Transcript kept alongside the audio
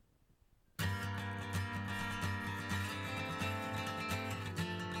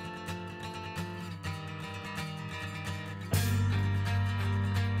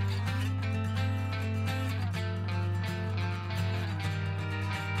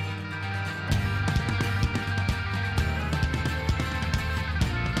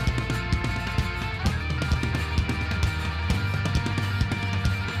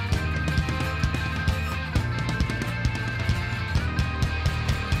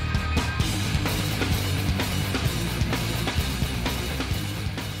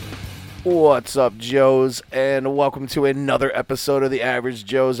What's up, Joes, and welcome to another episode of the Average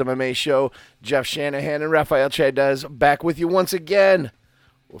Joe's MMA Show. Jeff Shanahan and Rafael Chaydez back with you once again.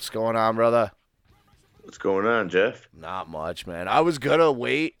 What's going on, brother? What's going on, Jeff? Not much, man. I was gonna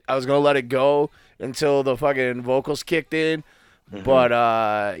wait. I was gonna let it go until the fucking vocals kicked in, but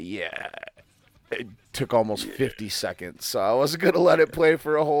yeah, it took almost 50 seconds, so I wasn't gonna let it play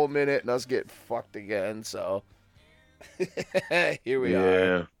for a whole minute and us get fucked again. So here we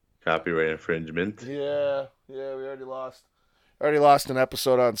are. Copyright infringement. Yeah, we already lost. Already lost an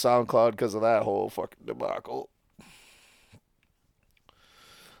episode on SoundCloud because of that whole fucking debacle.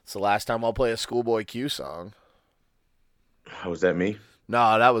 It's the last time I'll play a Schoolboy Q song. Was that me?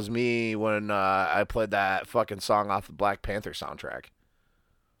 No, that was me when I played that fucking song off the Black Panther soundtrack.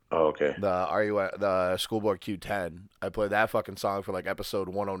 Oh, okay. The Schoolboy Q10. I played that fucking song for like episode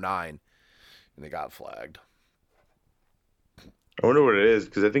 109, and it got flagged. I wonder what it is,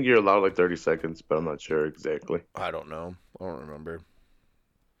 because I think you're allowed like 30 seconds, but I'm not sure exactly. I don't know. I don't remember.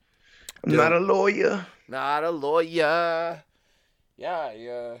 I'm not a lawyer. Not a lawyer.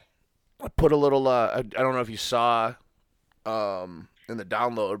 Yeah. I put a little. I don't know if you saw, in the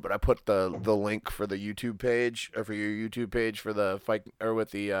download, but I put the link for the YouTube page or for your YouTube page for the fight or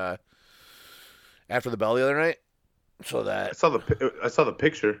with the after the bell the other night, so that I saw the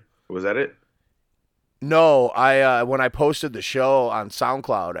picture. Was that it? No, I when I posted the show on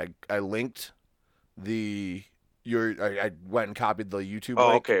SoundCloud, I linked I went and copied the YouTube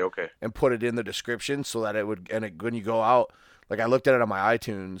link. Okay. And put it in the description so that when you go out, like I looked at it on my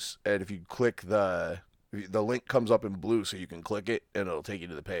iTunes, and if you click the link comes up in blue, so you can click it and it'll take you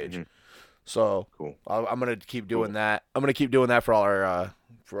to the page. Mm-hmm. So cool. I'm gonna keep doing that. I'm gonna keep doing that for all our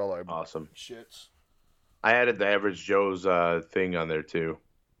awesome shits. I added the Average Joe's thing on there too.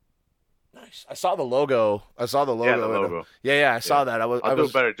 Nice. I saw the logo. Yeah, the logo. I saw that. I'll do a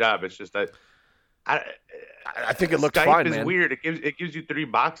better job. It's just that I think it looked Skype fine, is man. weird. It gives you 3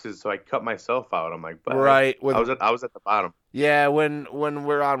 boxes, so I cut myself out. I'm like, but right. I was at the bottom. Yeah, when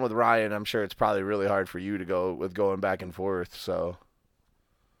we're on with Ryan, I'm sure it's probably really hard for you to go with going back and forth. So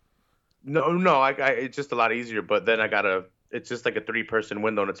no, it's just a lot easier. But then it's just like a 3-person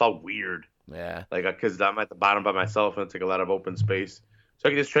window, and it's all weird. Yeah, like because I'm at the bottom by myself, and it's like a lot of open space. So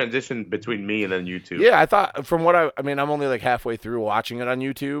I can just transition between me and then YouTube. Yeah, I thought from what I mean, I'm only like halfway through watching it on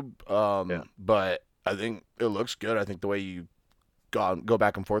YouTube. But I think it looks good. I think the way you go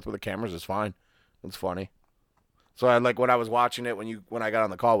back and forth with the cameras is fine. It's funny. So I like when I was watching it when I got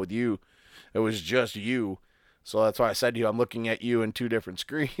on the call with you, it was just you. So that's why I said to you, I'm looking at you in 2 different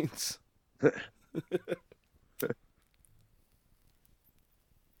screens.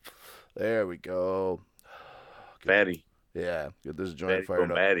 There we go. Fatty. Yeah, get this joint fired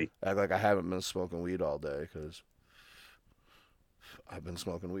up. Act like I haven't been smoking weed all day, because I've been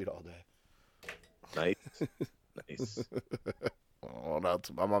smoking weed all day. Nice. Oh, no,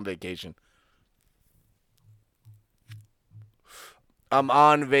 I'm on vacation. I'm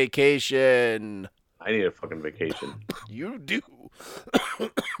on vacation. I need a fucking vacation. You do.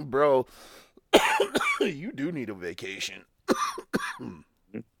 Bro, you do need a vacation.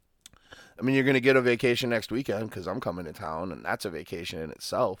 I mean, you're going to get a vacation next weekend because I'm coming to town, and that's a vacation in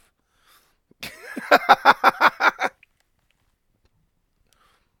itself. I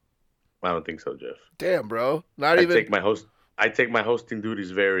don't think so, Jeff. Damn, bro. I take my hosting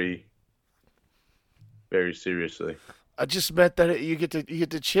duties very, very seriously. I just meant that you get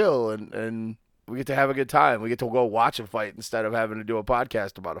to chill and we get to have a good time. We get to go watch a fight instead of having to do a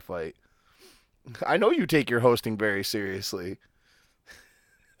podcast about a fight. I know you take your hosting very seriously.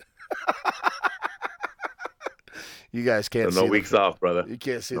 You guys can't see. No weeks off, brother. You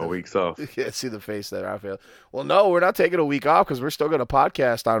can't see. No weeks off. You can't see the face that I feel. Well, no, we're not taking a week off because we're still going to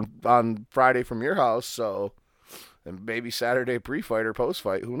podcast on Friday from your house. So, and maybe Saturday pre-fight or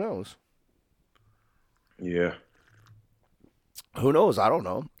post-fight. Who knows? Yeah. Who knows? I don't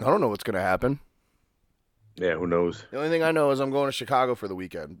know. I don't know what's going to happen. Yeah, who knows? The only thing I know is I'm going to Chicago for the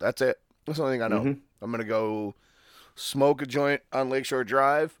weekend. That's it. That's the only thing I know. Mm-hmm. I'm going to go smoke a joint on Lakeshore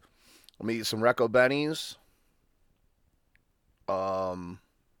Drive. I'm going to eat some Recco Bennies. I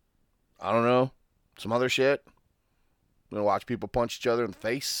don't know. Some other shit. I'm going to watch people punch each other in the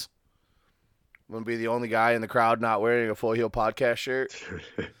face. I'm going to be the only guy in the crowd not wearing a Full Heel Podcast shirt.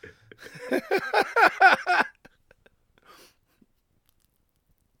 It'll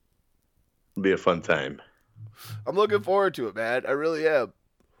be a fun time. I'm looking forward to it, man. I really am.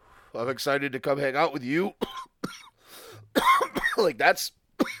 I'm excited to come hang out with you. Like, that's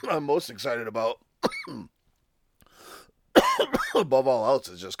I'm most excited about. Above all else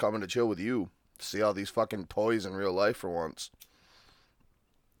is just coming to chill with you. See all these fucking toys in real life for once.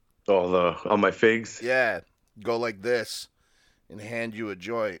 All my figs. Yeah, go like this and hand you a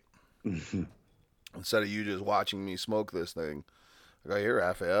joint instead of you just watching me smoke this thing. I go, here,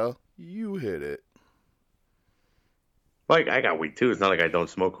 Raphael, you hit it. Like I got weed too. It's not like I don't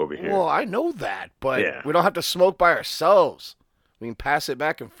smoke over here. Well, I know that, but Yeah, we don't have to smoke by ourselves. We can pass it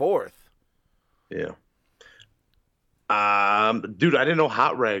back and forth. yeah. Dude, I didn't know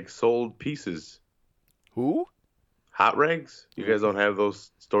Hot Rags sold pieces. Who? Hot Rags? You guys don't have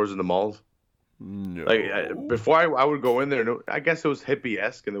those stores in the malls? No. Like before, I would go in there. And I guess it was hippie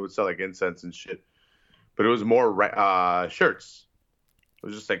esque, and they would sell like incense and shit. But it was more shirts. It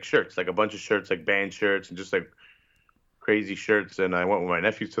was just like shirts, like a bunch of shirts, like band shirts, and just like crazy shirts. And I went with my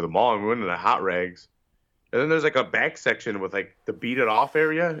nephews to the mall, and we went into Hot Rags. And then there's like a back section with like the beat it off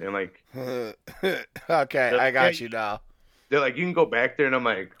area, and like Okay, I got yeah, you now. they're like, you can go back there, and I'm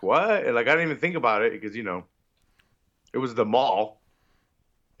like, what? And like I didn't even think about it because it was the mall.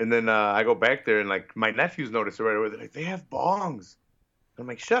 And then I go back there, and like my nephews noticed it right away. They're like, they have bongs. I'm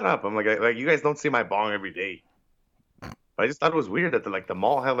like, shut up. I'm like you guys don't see my bong every day. But I just thought it was weird that the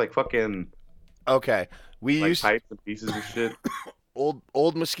mall had like fucking Okay, we like used pipes and pieces of shit.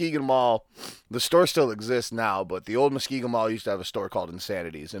 old Muskegon Mall. The store still exists now, but the old Muskegon Mall used to have a store called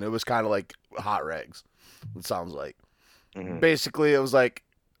Insanities, and it was kind of like Hot Rags. It sounds like. Mm-hmm. Basically, it was like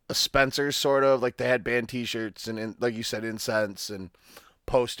a Spencer's sort of like they had band T-shirts and like you said, incense and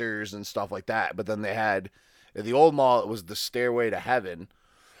posters and stuff like that. But then they had in the old mall, it was the Stairway to Heaven,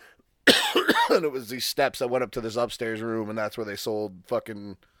 and it was these steps that went up to this upstairs room, and that's where they sold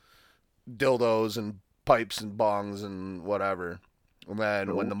fucking dildos and pipes and bongs and whatever. And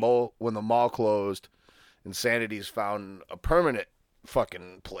then when the mall closed, Insanities found a permanent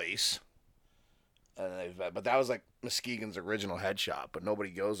fucking place. But that was like Muskegon's original head shop, but nobody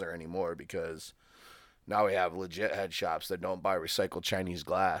goes there anymore because now we have legit head shops that don't buy recycled Chinese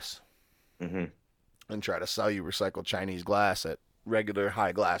glass Mm-hmm. and try to sell you recycled Chinese glass at regular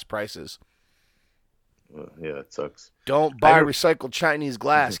high glass prices. Yeah, that sucks. Don't buy recycled Chinese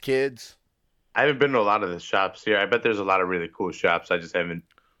glass, kids. I haven't been to a lot of the shops here. I bet there's a lot of really cool shops. I just haven't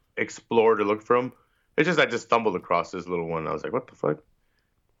explored or looked for them. It's just I just stumbled across this little one. I was like, what the fuck?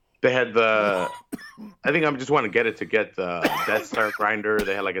 They had I think I just want to get it to get the Death Star grinder.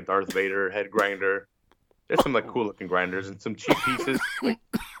 They had like a Darth Vader head grinder. There's some like cool looking grinders and some cheap pieces, like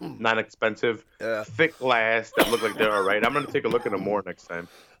not expensive, thick glass that look like they're all right. I'm gonna take a look at them more next time.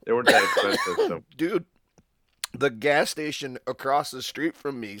 They weren't that expensive, so. Dude, the gas station across the street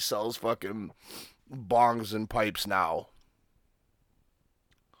from me sells fucking bongs and pipes now.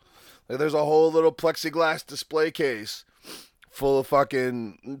 Like, there's a whole little plexiglass display case full of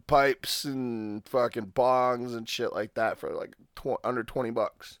fucking pipes and fucking bongs and shit like that for like under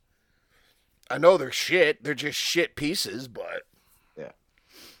 $20. I know they're shit. They're just shit pieces, but Yeah,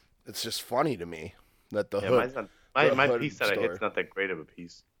 it's just funny to me that the yeah. hood. My piece that I hit's not that great of a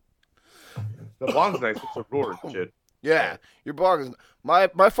piece. The bong's nice. It's a roar and shit. Yeah, your bong is my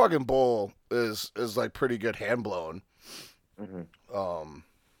fucking bowl is like pretty good hand blown. Mm-hmm.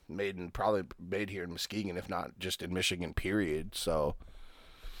 Probably made here in Muskegon, if not just in Michigan. Period. So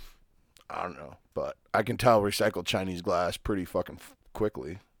I don't know, but I can tell recycled Chinese glass pretty fucking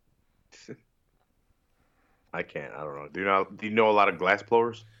quickly. I can't. I don't know. Do you know a lot of glass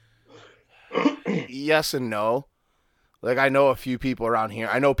blowers? Yes and no. Like I know a few people around here.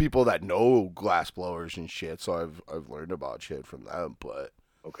 I know people that know glass blowers and shit, so I've learned about shit from them. But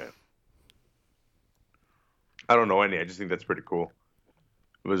Okay. I don't know any. I just think that's pretty cool.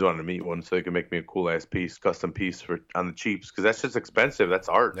 I was wanting to meet one so they can make me a cool ass piece, custom piece for on the cheaps, because that's just expensive. That's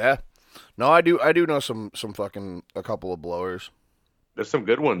art. yeah, no, I do know some fucking a couple of blowers. There's some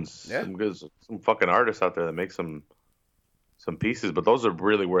good ones. Yeah. Some fucking artists out there that make some pieces, but those are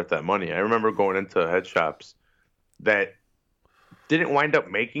really worth that money. I remember going into head shops that didn't wind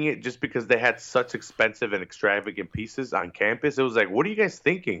up making it just because they had such expensive and extravagant pieces on campus. It was like, what are you guys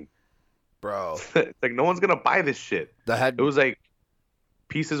thinking? Bro. It's like no one's gonna buy this shit. It was like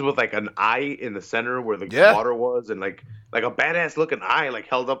pieces with like an eye in the center where the water was, and like a badass looking eye, like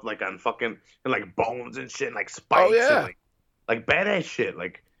held up like on fucking and like bones and shit, and like spikes and like badass shit.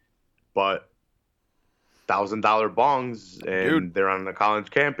 Like, but $1,000 bongs, and Dude. they're on the college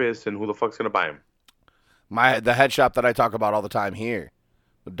campus, and who the fuck's gonna buy them? The head shop that I talk about all the time here,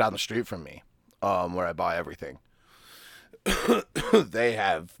 down the street from me, where I buy everything. They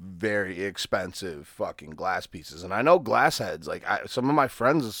have very expensive fucking glass pieces, and I know glass heads. Like some of my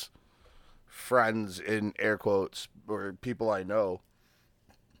friends in air quotes or people I know,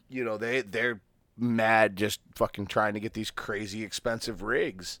 they're mad just fucking trying to get these crazy expensive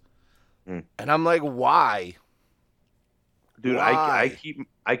rigs, and I'm like, why? Dude, Why?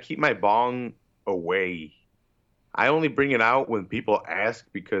 I keep my bong away. I only bring it out when people ask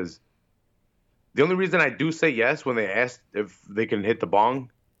because the only reason I do say yes when they ask if they can hit the bong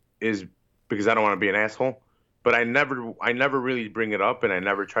is because I don't want to be an asshole. But I never really bring it up and I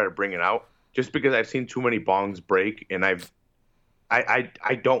never try to bring it out just because I've seen too many bongs break and I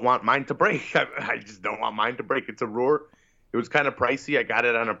don't want mine to break. I just don't want mine to break. It's a Roar. It was kind of pricey. I got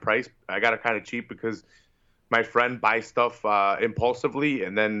it on a price. I got it kind of cheap because my friend buys stuff impulsively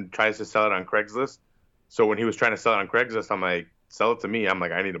and then tries to sell it on Craigslist. So when he was trying to sell it on Craigslist, I'm like, sell it to me. I'm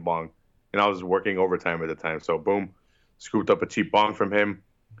like, I need a bong. And I was working overtime at the time. So boom, scooped up a cheap bong from him.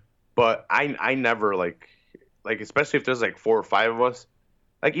 But I never like especially if there's like 4 or 5 of us.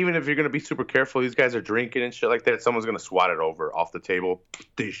 Like even if you're gonna be super careful, these guys are drinking and shit like that. Someone's gonna swat it over off the table.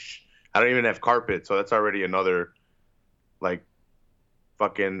 Dish. I don't even have carpet, so that's already another like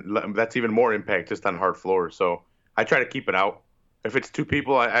fucking. That's even more impact just on hard floors. So I try to keep it out. If it's 2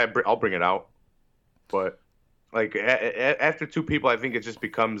 people, I'll bring it out. But like after 2 people, I think it just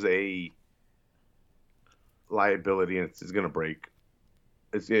becomes a liability and it's gonna break.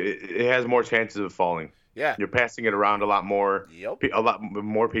 It has more chances of falling. Yeah. You're passing it around a lot more. Yep. A lot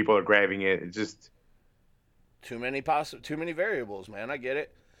more people are grabbing it. It's just Too many variables, man. I get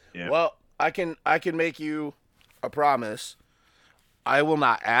it. yeah. Well, I can make you a promise. I will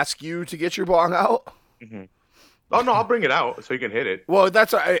not ask you to get your bong out. Mm-hmm. Oh no, I'll bring it out so you can hit it. Well,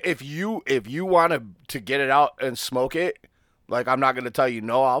 that's if you want to get it out and smoke it, like I'm not gonna tell you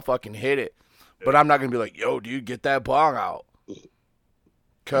no, I'll fucking hit it, but I'm not gonna be like, yo, dude, get that bong out.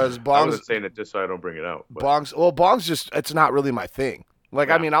 Because bongs, I wasn't saying it just so I don't bring it out. But. Bongs just it's not really my thing. Like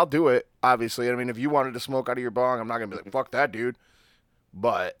Yeah. I mean, I'll do it obviously. I mean, if you wanted to smoke out of your bong, I'm not gonna be like, fuck that, dude.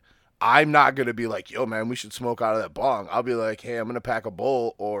 But I'm not gonna be like, yo, man, we should smoke out of that bong. I'll be like, hey, I'm gonna pack a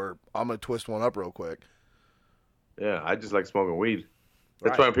bowl or I'm gonna twist one up real quick. Yeah, I just like smoking weed.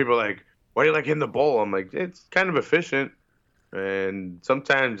 That's Right. why people are like, why do you like hitting the bowl? I'm like, it's kind of efficient. And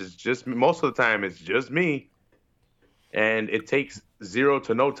sometimes it's just, most of the time, it's just me. And it takes 0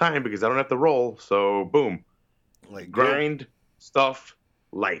 to no time because I don't have to roll. So, boom. Like Grind, stuff,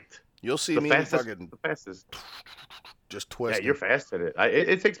 light. You'll see The me fastest. fucking The fastest. just Yeah, twist. you're fast at it.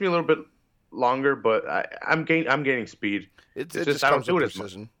 It takes me a little bit longer, but I'm gaining speed. It It's just I don't comes do with it as much.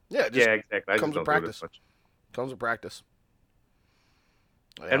 precision. Yeah, it just Yeah, exactly. I comes just with don't do it practice. as much. Comes with practice.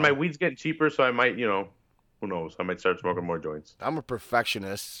 And my weed's getting cheaper, so I might, who knows? I might start smoking more joints. I'm a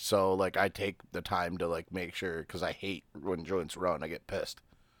perfectionist, so like I take the time to like make sure because I hate when joints run. I get pissed.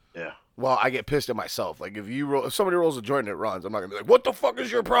 Yeah. Well, I get pissed at myself. Like if somebody rolls a joint and it runs, I'm not gonna be like, "What the fuck is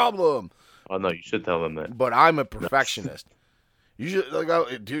your problem?" Oh no, you should tell them that. But I'm a perfectionist. You should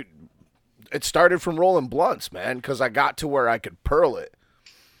like, dude. It started from rolling blunts, man, because I got to where I could pearl it,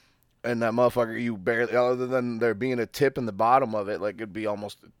 and that motherfucker, you barely, other than there being a tip in the bottom of it, like it'd be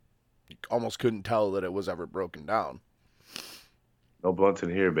almost couldn't tell that it was ever broken down. No blunts in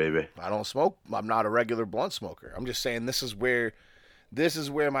here, baby. I don't smoke. I'm not a regular blunt smoker. I'm just saying this is where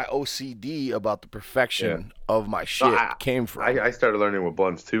my OCD about the perfection of my shit came from. I started learning with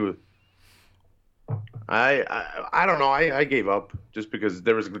blunts too. I don't know. I gave up just because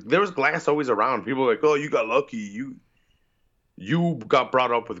there was glass always around. People were like, oh, you got lucky. You got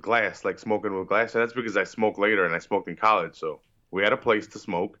brought up with glass, like smoking with glass, and that's because I smoked later and I smoked in college. So we had a place to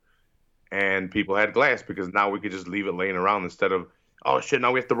smoke, and people had glass because now we could just leave it laying around instead of, oh shit,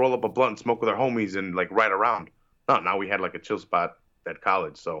 now we have to roll up a blunt and smoke with our homies and like ride around. No, now we had like a chill spot at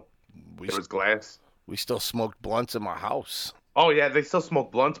college, so there was glass. We still smoked blunts in my house. Oh yeah, they still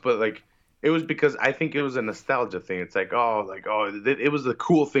smoke blunts, but like it was because I think it was a nostalgia thing. It's like it was the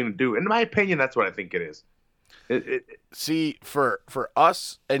cool thing to do. In my opinion, that's what I think it is. See, for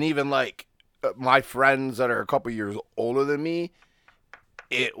us, and even like my friends that are a couple years older than me,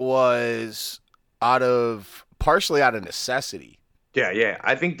 it was partially out of necessity. Yeah.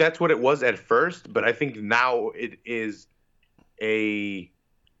 I think that's what it was at first, but I think now it is I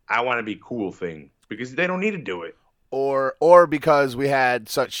want to be cool thing because they don't need to do it. Or because it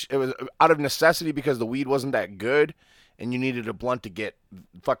was out of necessity because the weed wasn't that good and you needed a blunt to get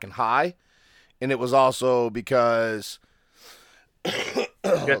fucking high. And it was also because you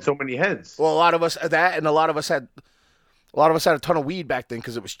got so many heads. Well, a lot of us had a ton of weed back then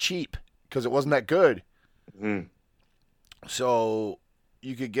because it was cheap because it wasn't that good. Mm. So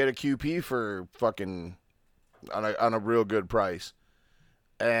you could get a QP for fucking on a real good price,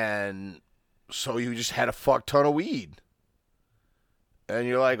 and so you just had a fuck ton of weed, and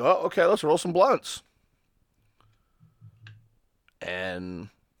you're like, oh, okay, let's roll some blunts, and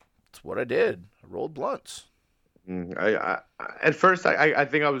that's what I did. I rolled blunts. I at first I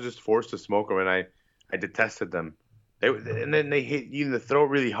think I was just forced to smoke them, and I detested them. And then they hit you in the throat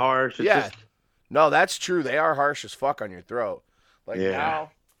really harsh. It's Yeah, just no, that's true. They are harsh as fuck on your throat. Like yeah.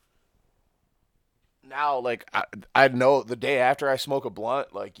 now, like I know the day after I smoke a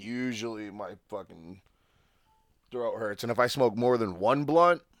blunt, like usually my fucking throat hurts, and if I smoke more than one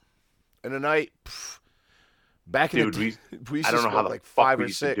blunt in a night, back in the Dude, day, we used I to don't know how smoke the like fuck five we or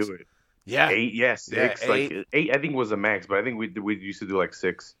used to do six. it. Yeah, 8, yeah, yeah, 6, like eight. 8. I think was the max, but I think we used to do like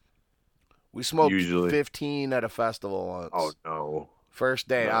 6 We smoked usually. 15 at a festival Oh once. no, First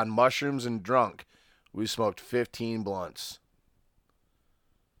day no, on mushrooms and drunk, we smoked 15 blunts.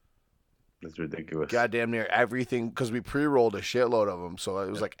 that's ridiculous. Goddamn near everything because we pre-rolled a shitload of them, so it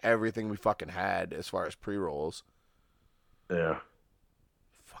was Yeah, like everything we fucking had as far as pre-rolls. yeah.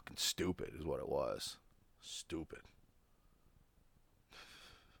 Fucking stupid is what it was. Stupid.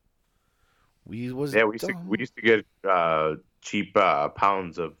 We was Yeah, we dumb. used to get cheap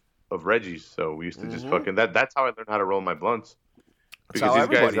pounds of Reggie's, so we used to just Mm-hmm. fucking that's how I learned how to roll my blunts That's because how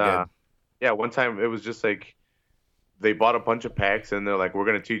these guys everybody did. yeah, one time it was just like they bought a bunch of packs and they're like, we're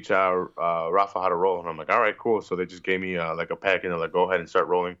gonna teach Rafa how to roll, and I'm like, all right, cool. So they just gave me like a pack and they're like, go ahead and start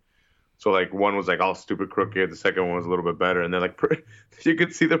rolling. So like one was like all stupid crooked, the second one was a little bit better, and then like you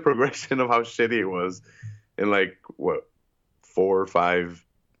could see the progression of how shitty it was in like what 4 or 5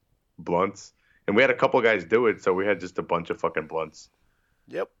 blunts, and we had a couple guys do it, so we had just a bunch of fucking blunts,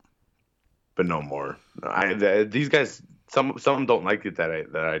 Yep. but no more. These guys, some don't like it that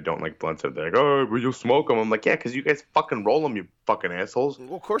I don't like blunts. They're like, oh, will you smoke them? I'm like, yeah, because you guys fucking roll them, you fucking assholes.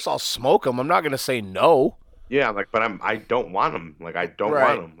 Well, of course I'll smoke them. I'm not gonna say no. Yeah, I'm like, but I don't want them. Like I don't want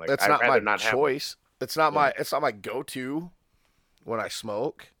Right. them. Like That's I'd not rather my not have them. choice. It's not Yeah, my go-to when I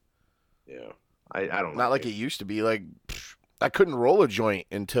smoke. yeah. I don't Not like like it. it used to be. Like I couldn't roll a joint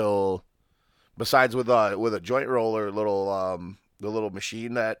until besides with a joint roller the little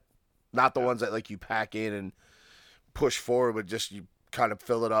machine that not the Yeah, ones that like you pack in and push forward, but just you kind of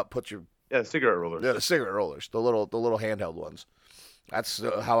fill it up, put your yeah. Cigarette rollers. the cigarette rollers, the little handheld ones. That's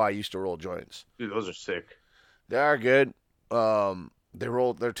how I used to roll joints. Dude, those are sick. They are good.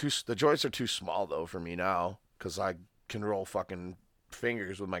 They're too the joints are too small though for me now because I can roll fucking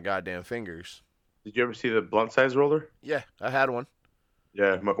fingers with my goddamn fingers. Did you ever see the blunt size roller? Yeah, I had one.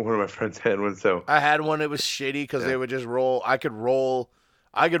 Yeah, one of my friends had one. So I had one. It was shitty because yeah. they would just roll. I could roll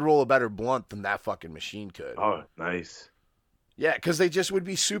a better blunt than that fucking machine could. Oh, nice. Yeah, because they just would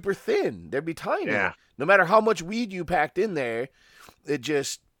be super thin. They'd be tiny. Yeah. No matter how much weed you packed in there, it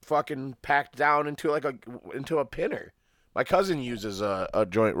just fucking packed down into into a pinner. My cousin uses a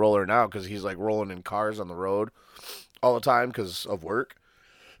joint roller now because he's like rolling in cars on the road all the time because of work.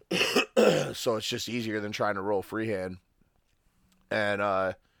 So it's just easier than trying to roll freehand. And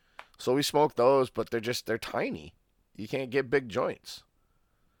so we smoke those, but they're tiny. You can't get big joints.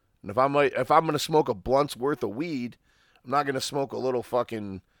 And if I'm gonna smoke a blunt's worth of weed, I'm not gonna smoke a little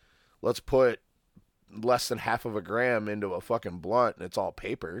fucking. Let's put less than half of a gram into a fucking blunt and it's all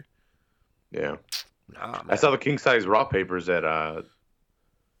paper. Yeah. Nah, I saw man. the king size raw papers at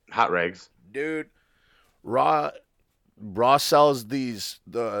Hot Rags. Dude, raw raw sells they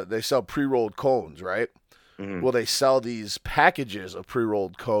sell pre-rolled cones, right? Hmm. Well, they sell these packages of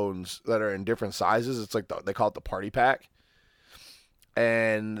pre-rolled cones that are in different sizes. It's like they call it the party pack.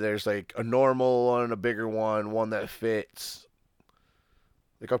 And there's like a normal one, a bigger one that fits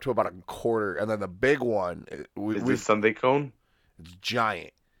like up to about a quarter, and then the big one, Is this Sunday cone? it's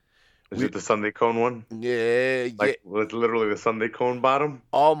giant. Is We it the Sunday cone one? yeah, yeah, Like, well, it's literally the Sunday cone bottom?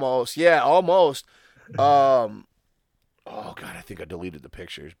 almost, yeah, almost. Um, oh god, I think I deleted the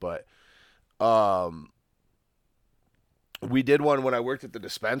pictures, but um, we did one when I worked at the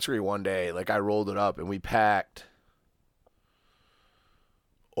dispensary one day. Like I rolled it up and we packed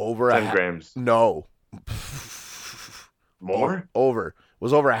over 10 grams. no, More? over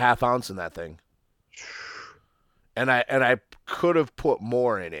was over a half ounce in that thing, and I could have put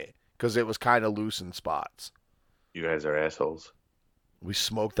more in it because it was kind of loose in spots. You guys are assholes. We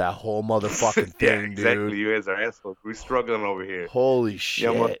smoked that whole motherfucking Yeah, thing, exactly. dude. You guys are assholes. We're struggling over here. Holy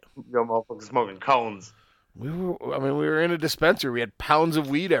Y'all, shit. y'all motherfuckers smoking cones. We were in a dispensary. We had pounds of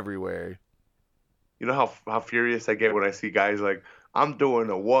weed everywhere. You know how furious I get when I see guys like, I'm doing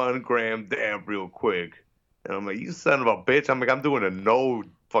a 1 gram dab real quick. And I'm like, you son of a bitch. I'm like, I'm doing a no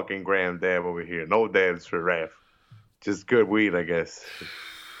fucking gram dab over here. No dabs for Raph. Just good weed, I guess.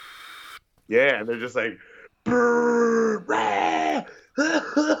 Yeah, and they're just like, brrr, rah.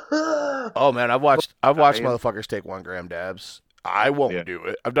 Oh man, I've watched Dying. motherfuckers take 1 gram dabs. I won't Yeah. do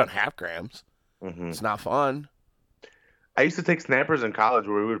it. I've done half grams. Hmm. It's not fun. I used to take snappers in college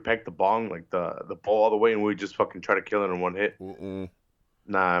where we would pack the bong, like the bowl all the way, and we would just fucking try to kill it in one hit. Mm-mm.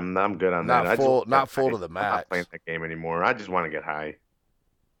 Nah, I'm good on that. Not I just full, want to get not full high. to the I'm not playing max. that game anymore. I just want to get high.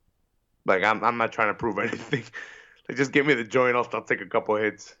 Like I'm not trying to prove anything. Like just give me the joint. I'll take a couple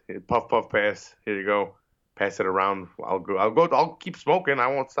hits. Puff puff pass. Here you go. Pass it around. I'll go. I'll keep smoking. I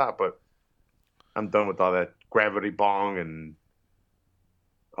won't stop. But I'm done with all that gravity bong and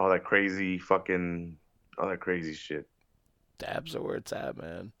all that crazy fucking all that crazy shit. Dabs are where it's at,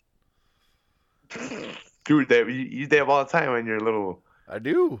 man. Dude, you dab all the time on your little. I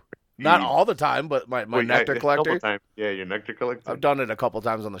do. Not all the time, but my nectar A couple collector. times. Yeah, your nectar collector. I've done it a couple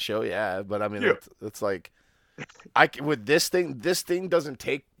times on the show, yeah. But I mean, Yeah. it's like with this thing. This thing doesn't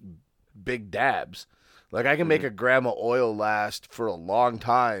take big dabs. Like I can make a gram of oil last for a long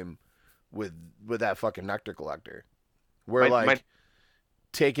time with that fucking nectar collector. Where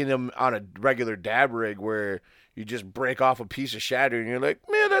taking them on a regular dab rig where you just break off a piece of shatter and you're like,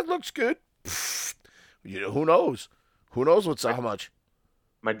 man, that looks good. You know, who knows? Who knows how much?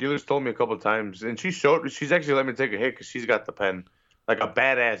 My dealer's told me a couple of times, and she's actually let me take a hit because she's got the pen, like a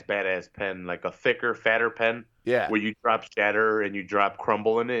badass pen, like a thicker, fatter pen. Yeah. Where you drop shatter and you drop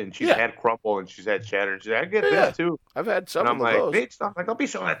crumble in it, and she's Yeah. had crumble and she's had shatter, and she's like, I get this too. I've had some and I'm of like, those. bitch, I'm like, don't be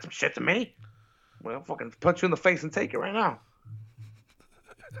showing that some shit to me. Well, I'll fucking punch you in the face and take it right now.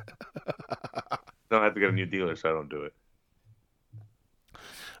 No, I have to get a new dealer, so I don't do it.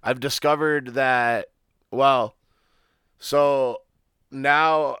 I've discovered that, well, so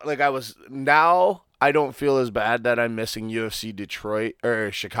now, I don't feel as bad that I'm missing UFC Detroit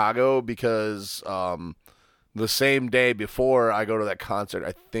or Chicago because the same day before I go to that concert,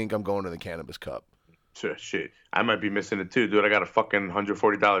 I think I'm going to the Cannabis Cup. Shit. I might be missing it too, dude. I got a fucking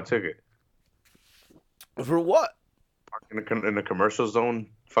 $140 ticket. For what? Parking in the commercial zone,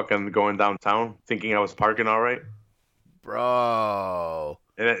 fucking going downtown, thinking I was parking all right. Bro.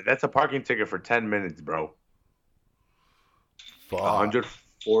 And that's a parking ticket for 10 minutes, bro. Fuck.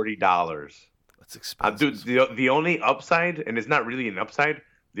 $140. That's expensive. Dude, the only upside, and it's not really an upside,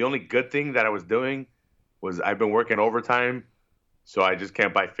 the only good thing that I was doing was I've been working overtime, so I just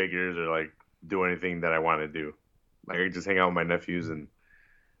can't buy figures or like do anything that I want to do. Like I can just hang out with my nephews and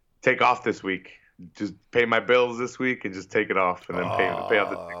take off this week. Just pay my bills this week and just take it off and then pay out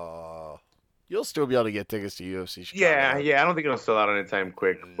the ticket. You'll still be able to get tickets to UFC Chicago. Yeah. I don't think it'll sell out anytime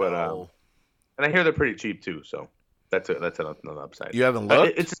quick, but and I hear they're pretty cheap too. So that's another upside. You haven't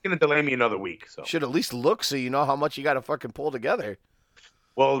looked? It's just gonna delay me another week. So should at least look so you know how much you got to fucking pull together.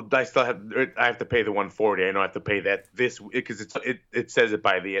 Well, I have to pay the 140. I know I have to pay that this because it says it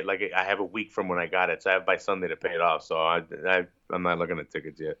by the like I have a week from when I got it, so I have by Sunday to pay it off. So I'm not looking at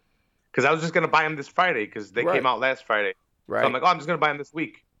tickets yet because I was just gonna buy them this Friday because they came out last Friday. Right. So I'm like, I'm just gonna buy them this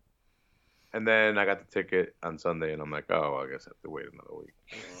week. And then I got the ticket on Sunday, and I'm like, oh, well, I guess I have to wait another week.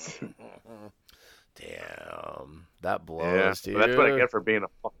 Damn, that blows, dude. That's what I get for being a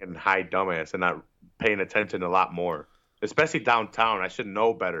fucking high dumbass and not paying attention a lot more. Especially downtown. I should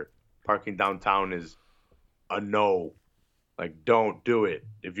know better. Parking downtown is a no. Like, don't do it.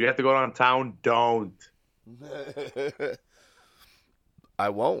 If you have to go downtown, don't. I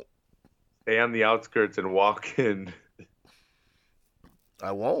won't. Stay on the outskirts and walk in.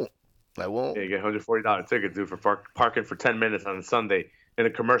 I won't. Yeah, you get $140 ticket, dude, for parking for 10 minutes on a Sunday in a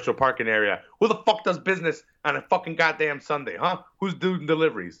commercial parking area. Who the fuck does business on a fucking goddamn Sunday, huh? Who's doing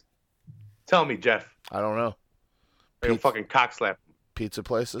deliveries? Tell me, Jeff. I don't know. Like a fucking cock slap. Pizza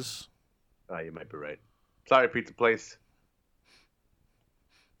places? Oh, you might be right. Sorry, pizza place.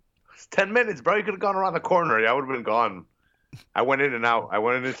 It's 10 minutes, bro. You could have gone around the corner. Yeah, I would have been gone. I went in and out. I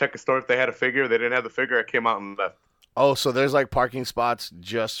went in to check a store if they had a figure. They didn't have the figure. I came out and left. Oh, so there's like parking spots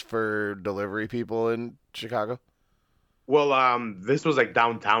just for delivery people in Chicago? Well, this was like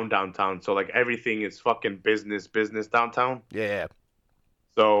downtown. So like everything is fucking business downtown. Yeah.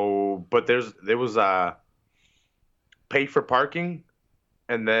 So, but there was pay for parking,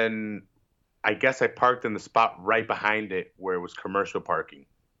 and then I guess I parked in the spot right behind it where it was commercial parking,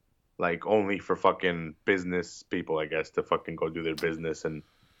 like only for fucking business people, I guess, to fucking go do their business and.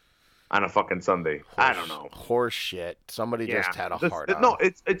 On a fucking Sunday. I don't know. Horse shit. Somebody just had a heart on. No,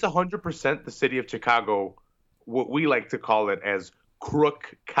 it's 100% the city of Chicago, what we like to call it as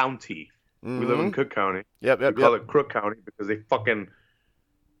Crook County. Mm-hmm. We live in Cook County. Yep. We call it Crook County because they're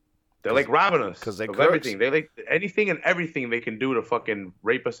like robbing us. Because they of everything. They like anything and everything they can do to fucking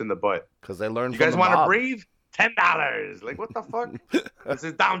rape us in the butt. Because they learned you from guys want to breathe? $10. Like, what the fuck? This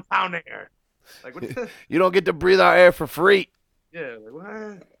is downtown air. Like, what's this? You don't get to breathe our air for free. Yeah, like,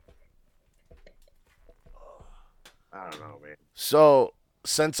 what? I don't know, man. So,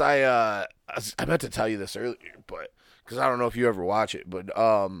 since I meant to tell you this earlier, but because I don't know if you ever watch it, but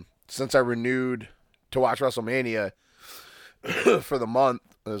since I renewed to watch WrestleMania, for the month.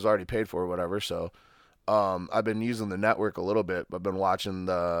 It was already paid for or whatever. So I've been using the network a little bit. I've been watching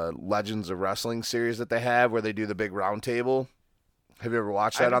the Legends of Wrestling series that they have where they do the big round table. Have you ever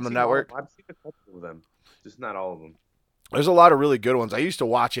watched I that on haven't the seen all of network? them. I've seen a couple of them, just not all of them. There's a lot of really good ones. I used to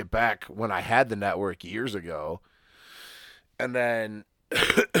watch it back when I had the network years ago. And then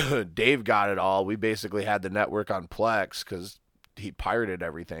Dave got it all. We basically had the network on Plex because he pirated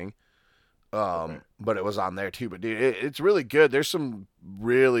everything. Okay. But it was on there too. But dude, it's really good. There's some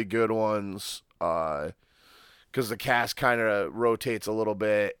really good ones. Because the cast kind of rotates a little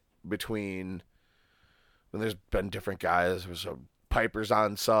bit between. And there's been different guys. There's Piper's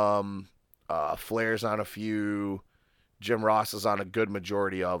on some, Flair's on a few, Jim Ross is on a good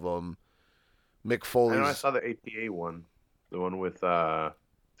majority of them. Mick I know I Foley's. saw the APA one, the one with the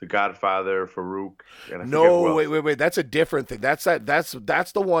Godfather, Farouk, and I forget who No, else. wait. That's a different thing. That's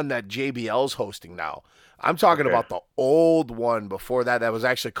the one that JBL's hosting now. I'm talking Okay. about the old one before that. That was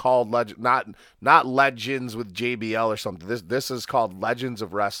actually called Legend, not Legends with JBL or something. This is called Legends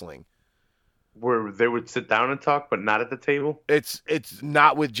of Wrestling. Where they would sit down and talk, but not at the table. It's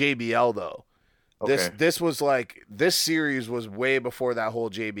not with JBL though. This Okay. this was like this series was way before that whole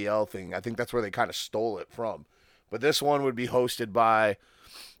JBL thing. I think that's where they kind of stole it from. But this one would be hosted by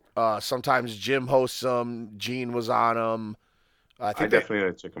sometimes Jim hosts them. Gene was on them. I I think they definitely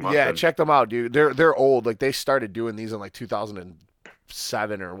gotta check them out yeah then. check them out, dude. They're old. Like they started doing these in like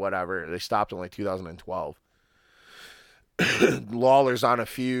 2007 or whatever. They stopped in like 2012. Lawler's on a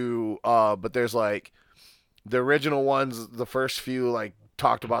few, but there's like the original ones. The first few like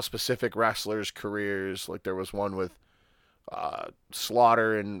talked about specific wrestlers' careers. Like there was one with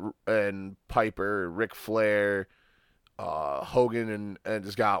Slaughter and Piper, Ric Flair, Hogan and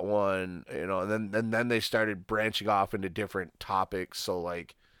has got one, and then they started branching off into different topics. So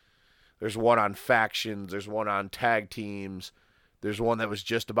like there's one on factions, there's one on tag teams, there's one that was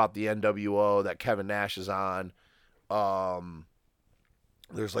just about the NWO that Kevin Nash is on. Um,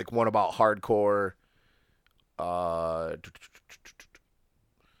 there's like one about hardcore. Uh,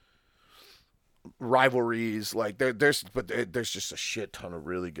 Rivalries like there's just a shit ton of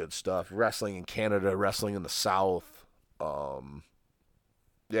really good stuff. Wrestling in Canada, wrestling in the South. Um,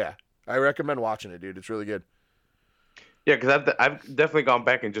 yeah, I recommend watching it, dude. It's really good. Yeah, because I've definitely gone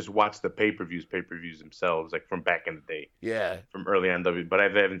back and just watched the pay per views themselves, like from back in the day, Yeah, from early on W. But I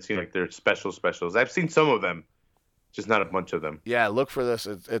haven't seen like their specials. I've seen some of them, just not a bunch of them. yeah. Look for this.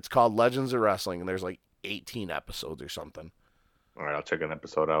 It's called Legends of Wrestling, and there's like 18 episodes or something. All right, I'll check an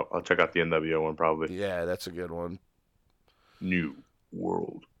episode out. I'll check out the NWO one probably. Yeah, that's a good one. New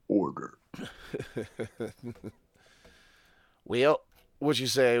World Order. Well, what you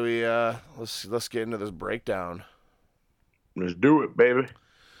say we let's get into this breakdown. Let's do it, baby.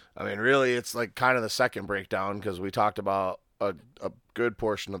 I mean, really, it's like kind of the second breakdown because we talked about a good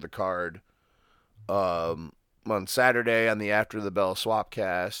portion of the card on Saturday on the After the Bell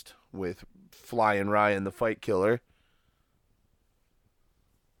Swapcast with Flying Ryan, the Fight Killer.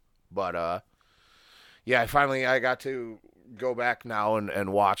 But yeah, I got to go back now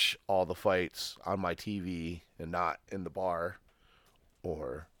and watch all the fights on my TV and not in the bar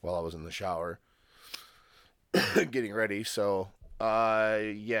or while I was in the shower getting ready. So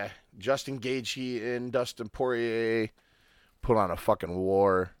yeah, Justin Gaethje and Dustin Poirier put on a fucking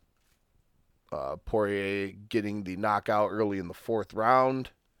war. Poirier getting the knockout early in the fourth round.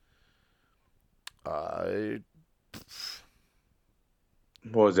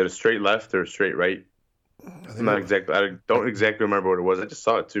 What was it? A straight left or a straight right? I'm not exactly. I don't exactly remember what it was. I just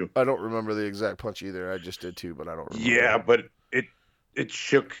saw it too. I don't remember the exact punch either. I just did too, but I don't remember. Yeah, but it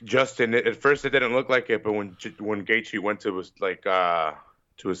shook Justin. At first, it didn't look like it, but when Gaethje went to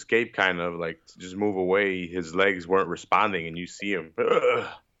to escape, kind of like to just move away, his legs weren't responding, and you see him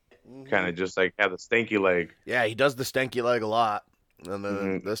kind of just like have a stanky leg. Yeah, he does the stanky leg a lot, and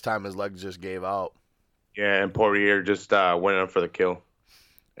then Mhm. this time his legs just gave out. Yeah, and Poirier just went in for the kill.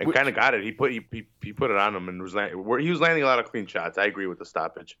 And Which- kind of got it. He put it on him and he was landing a lot of clean shots. I agree with the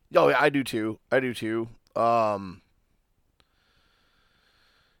stoppage. Oh, yeah, I do too.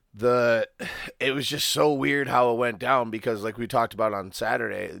 It was just so weird how it went down because, like we talked about on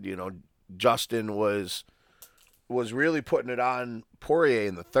Saturday, Justin was really putting it on Poirier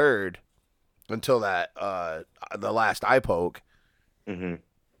in the third until that the last eye poke. Mm-hmm.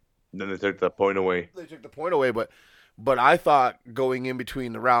 Then they took the point away. They took the point away, but I thought going in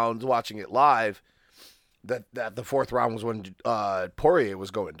between the rounds, watching it live, that the fourth round was when Poirier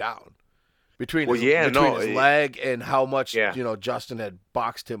was going down. Between his leg and how much Justin had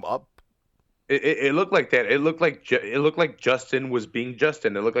boxed him up. It looked like that. It looked like Justin was being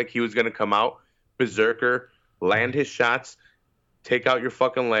Justin. It looked like he was going to come out berserker, land his shots, take out your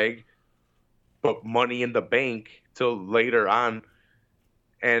fucking leg, put money in the bank till later on,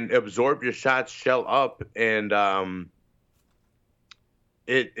 and absorb your shots, shell up, and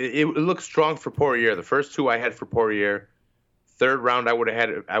it looks strong for Poirier. The first two I had for Poirier. Third round I would have had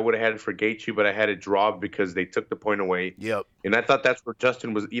it for Gaethje, but I had it draw because they took the point away. Yep. And I thought that's where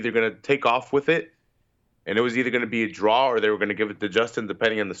Justin was either going to take off with it, and it was either going to be a draw or they were going to give it to Justin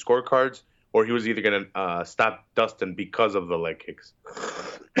depending on the scorecards, or he was either going to stop Dustin because of the leg kicks.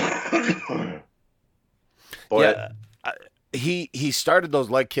 But he started those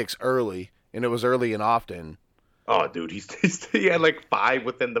leg kicks early, and it was early and often. Oh, dude, he had like 5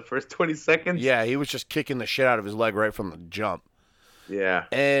 within the first 20 seconds. Yeah, he was just kicking the shit out of his leg right from the jump. Yeah.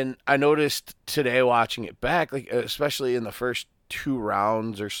 And I noticed today watching it back, like especially in the first 2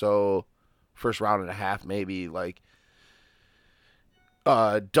 rounds or so, first round and a half maybe, like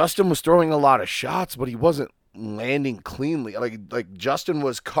Dustin was throwing a lot of shots, but he wasn't landing cleanly. Like Justin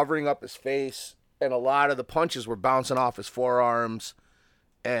was covering up his face, and a lot of the punches were bouncing off his forearms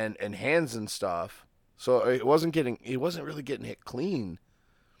and hands and stuff. So he wasn't really getting hit clean.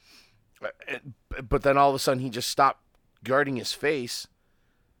 But then all of a sudden he just stopped guarding his face,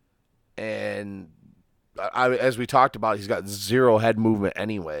 and as we talked about, he's got 0 head movement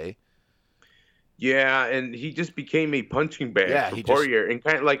anyway. Yeah, and he just became a punching bag for Poirier, and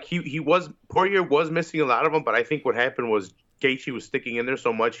kind of like Poirier was missing a lot of them, but I think what happened was Gaethje was sticking in there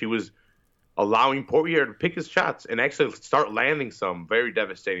so much he was allowing Poirier to pick his shots and actually start landing some very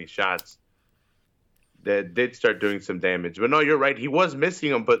devastating shots that did start doing some damage. But no, you're right, he was missing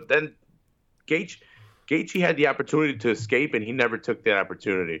them, but then Gaethje had the opportunity to escape, and he never took that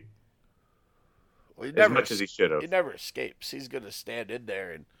opportunity. Well, as much as he should have. He never escapes. He's going to stand in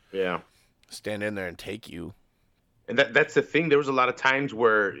there and take you. And that's the thing. There was a lot of times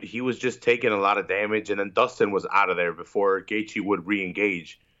where he was just taking a lot of damage, and then Dustin was out of there before Gaethje would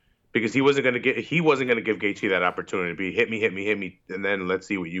re-engage, because he wasn't going to give Gaethje that opportunity to be hit me, and then let's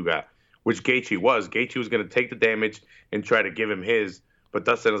see what you got. Which Gaethje was. Gaethje was going to take the damage and try to give him his, but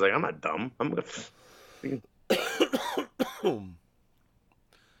Dustin was like, I'm not dumb. I'm going to.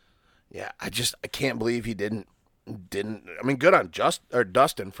 Yeah, I can't believe he didn't. I mean, good on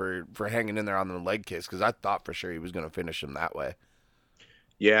Dustin for hanging in there on the leg kicks, because I thought for sure he was going to finish him that way.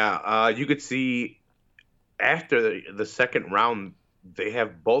 Yeah, you could see after the second round, they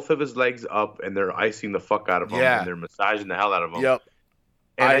have both of his legs up and they're icing the fuck out of him, and they're massaging the hell out of him. Yep.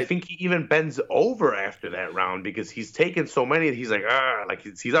 And I think he even bends over after that round because he's taken so many. He's like,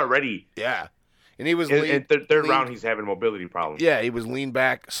 he's already. Yeah. And he was in third round, he's having mobility problems. Yeah, he was leaned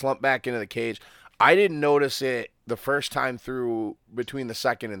back, slumped back into the cage. I didn't notice it the first time through between the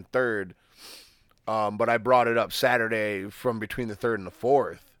second and third, but I brought it up Saturday from between the third and the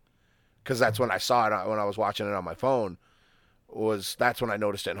fourth, because that's when I saw it when I was watching it on my phone. That's when I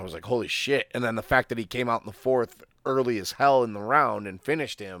noticed it, and I was like, holy shit. And then the fact that he came out in the fourth early as hell in the round and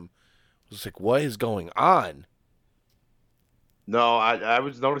finished him, I was like, what is going on? No, I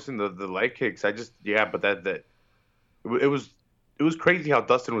was noticing the leg kicks. But that it was crazy how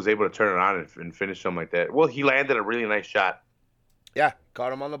Dustin was able to turn it on and finish him like that. Well, he landed a really nice shot. Yeah,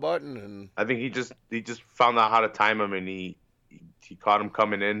 caught him on the button, and I think he just found out how to time him, and he caught him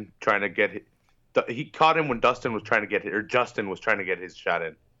coming in trying to get hit. He caught him when Justin was trying to get his shot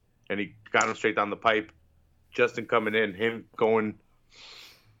in, and he got him straight down the pipe. Justin coming in, him going.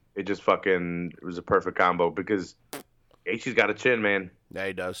 It was a perfect combo because Gaethje's got a chin, man. Yeah,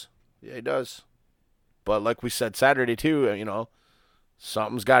 he does. But like we said Saturday too,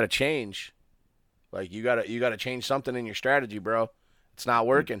 something's got to change. Like you gotta change something in your strategy, bro. It's not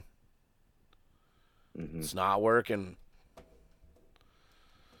working. Mm-hmm. It's not working.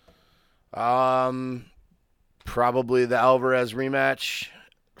 Probably the Alvarez rematch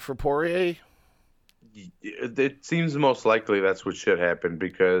for Poirier. It seems most likely that's what should happen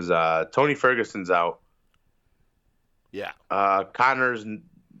because Tony Ferguson's out. Yeah. Connor's,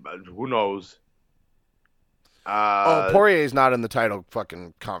 who knows? Poirier's not in the title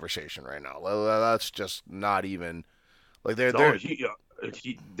fucking conversation right now. That's just not even like they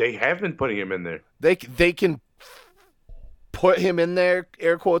have been putting him in there. They can put him in there,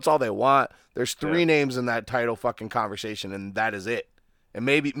 air quotes, all they want. There's 3 names in that title fucking conversation, and that is it. And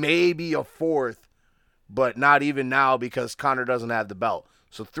maybe a 4th, but not even now because Conor doesn't have the belt.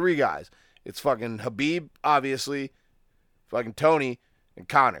 So 3 guys. It's fucking Khabib, obviously, fucking Tony, and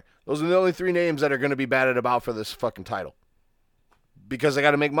Conor. Those are the only 3 names that are going to be batted about for this fucking title. Because they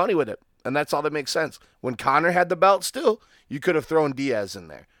got to make money with it. And that's all that makes sense. When Conor had the belt still, you could have thrown Diaz in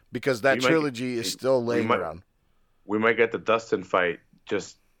there. Because that trilogy is still laying around. We might get the Dustin fight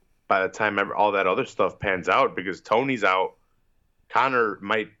just by the time all that other stuff pans out because Tony's out. Connor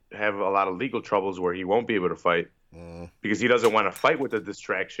might have a lot of legal troubles where he won't be able to fight Mm. because he doesn't want to fight with the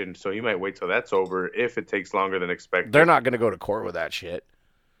distraction. So he might wait till that's over if it takes longer than They're expected. not going to go to court with that shit.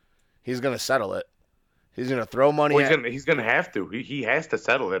 He's going to settle it. He's going to throw money Well, at... he's gonna have to. He has to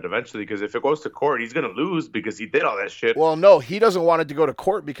settle it eventually because if it goes to court, he's gonna lose because he did all that shit. Well, no, he doesn't want it to go to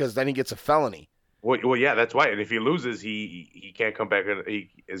court because then he gets a felony. Well, yeah, that's why. And if he loses, he can't come back.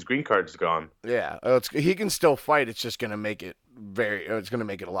 His green card's gone. Yeah, he can still fight. It's just going to make it it's going to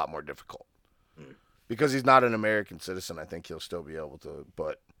make it a lot more difficult. Because he's not an American citizen, I think he'll still be able to.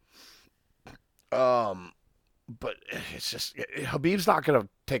 But it's just Khabib's not going to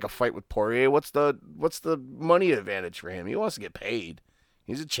take a fight with Poirier. What's the money advantage for him? He wants to get paid.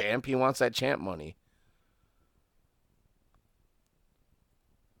 He's a champ. He wants that champ money.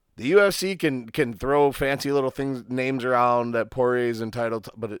 The UFC can throw fancy little names around that Poirier's entitled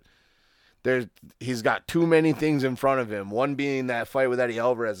to, but he's got too many things in front of him. One being that fight with Eddie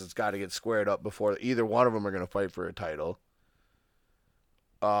Alvarez that's got to get squared up before either one of them are going to fight for a title.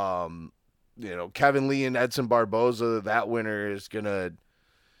 Kevin Lee and Edson Barboza, that winner is going to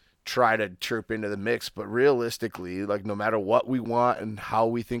try to chirp into the mix. But realistically, like no matter what we want and how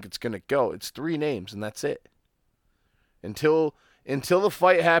we think it's going to go, it's 3 names and that's it. Until the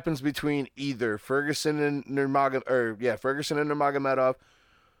fight happens between either Ferguson and Nurmagomedov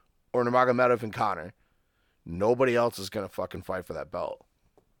or Nurmagomedov and Conor, nobody else is going to fucking fight for that belt.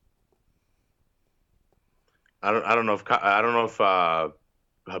 I don't know if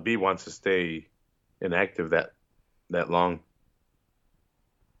Khabib wants to stay inactive that long.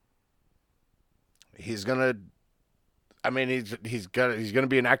 He's gonna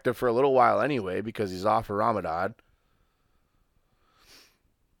be inactive for a little while anyway because he's off for Ramadan.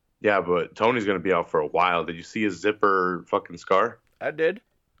 Yeah, but Tony's going to be out for a while. Did you see his zipper fucking scar? I did.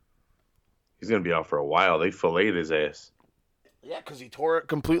 He's going to be out for a while. They filleted his ass. Yeah, because he tore it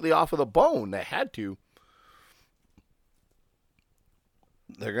completely off of the bone. They had to.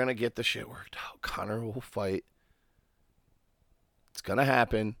 They're going to get the shit worked out. Conor will fight. It's going to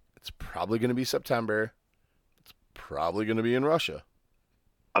happen. It's probably going to be September. It's probably going to be in Russia.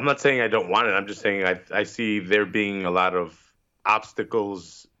 I'm not saying I don't want it. I'm just saying I see there being a lot of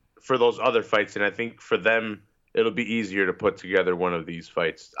obstacles for those other fights, and I think for them it'll be easier to put together one of these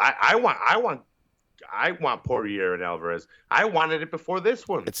fights. I want Poirier and Alvarez. I wanted it before this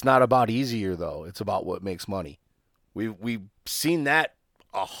one. It's not about easier though. It's about what makes money. We've seen that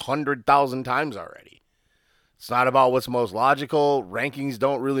 100,000 times already. It's not about what's most logical. Rankings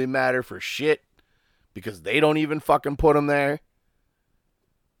don't really matter for shit because they don't even fucking put them there.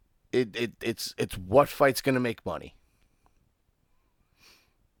 It's what fight's gonna make money.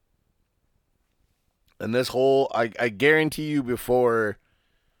 And this whole, I guarantee you before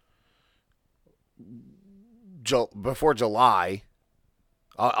July,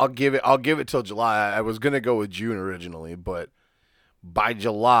 I'll give it till July. I was gonna go with June originally, but by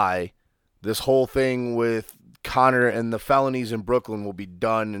July, this whole thing with Conor and the felonies in Brooklyn will be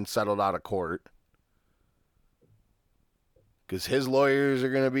done and settled out of court. Because his lawyers are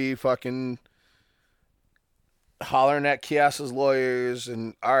gonna be fucking hollering at Chiasa's lawyers,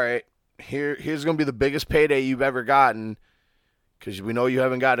 and all right. Here's going to be the biggest payday you've ever gotten because we know you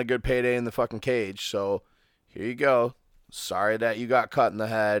haven't gotten a good payday in the fucking cage. So here you go. Sorry that you got cut in the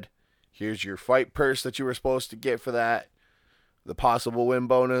head. Here's your fight purse that you were supposed to get for that, the possible win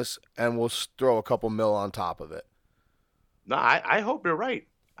bonus, and we'll throw a couple mil on top of it. No, I hope you're right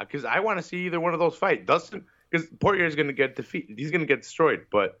because I want to see either one of those fight. Dustin, because Poirier is going to get defeated. He's going to get destroyed.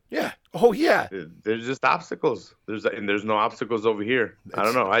 But yeah, oh yeah, there's just obstacles. There's no obstacles over here. I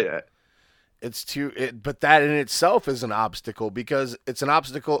don't know. But that in itself is an obstacle because it's an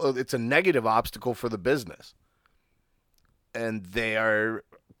obstacle. It's a negative obstacle for the business, and they are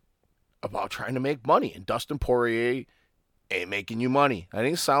about trying to make money. And Dustin Poirier ain't making you money. I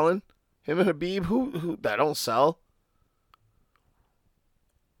ain't selling him and Khabib. Who that don't sell.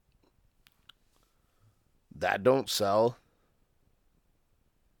 That don't sell.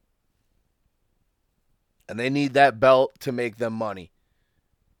 And they need that belt to make them money.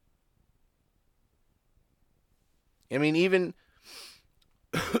 I mean, even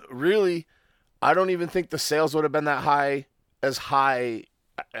really, I don't even think the sales would have been that high as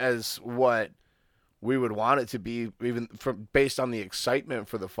what we would want it to be, even based on the excitement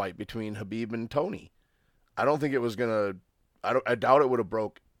for the fight between Khabib and Tony. I don't think it was gonna. I doubt it would have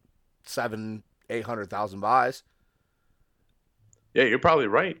broke 700,000-800,000 buys. Yeah, you're probably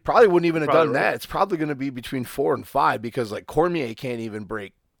right. Probably wouldn't even have done that. It's probably going to be between 4 and 5 because like Cormier can't even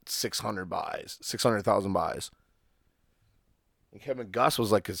break 600,000 buys. And Kevin Gus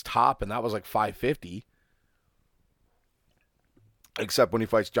was like his top, and that was like 550. except when he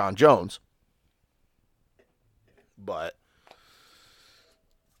fights John Jones. But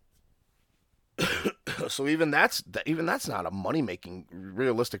so even that's not a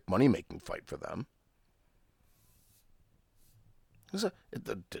realistic money making fight for them. It's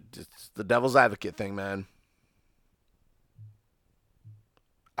the devil's advocate thing, man.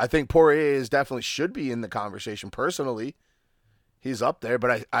 I think Poirier definitely should be in the conversation personally. He's up there,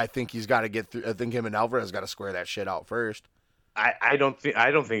 but I think he's got to get through. I think him and Alvarez got to square that shit out first. I don't think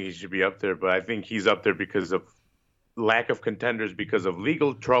he should be up there, but I think he's up there because of lack of contenders, because of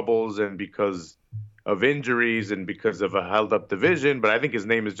legal troubles, and because of injuries, and because of a held up division. But I think his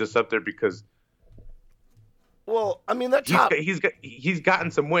name is just up there because. Well, I mean he's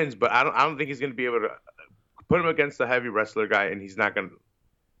gotten some wins, but I don't think he's going to be able to put him against the heavy wrestler guy, and he's not going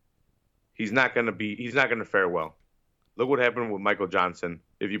to fare well. Look what happened with Michael Johnson.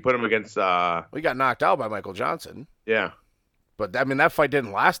 If you put him against, he got knocked out by Michael Johnson. Yeah, but I mean that fight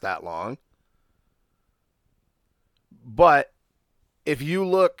didn't last that long. But if you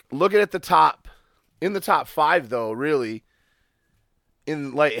look at the top, in the top 5 though, really,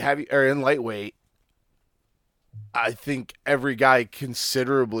 in lightweight, I think every guy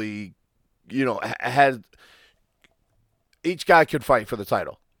considerably, had each guy could fight for the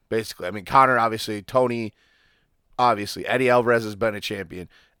title. Basically, I mean Conor, obviously, Tony, obviously, Eddie Alvarez has been a champion.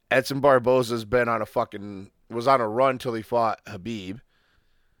 Edson Barboza's been was on a run till he fought Habib,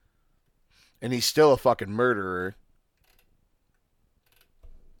 and he's still a fucking murderer.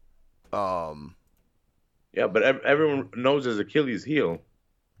 Yeah, but everyone knows his Achilles heel.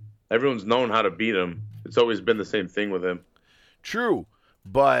 Everyone's known how to beat him. It's always been the same thing with him. True,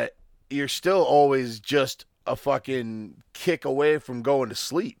 but you're still always just a fucking kick away from going to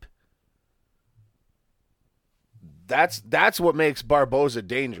sleep. That's what makes Barboza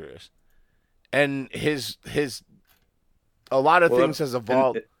dangerous. And his a lot of things has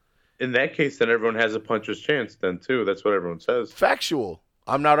evolved. In that case, then everyone has a puncher's chance then too. That's what everyone says. Factual.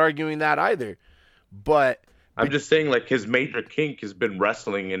 I'm not arguing that either. But I'm just saying, like, his major kink has been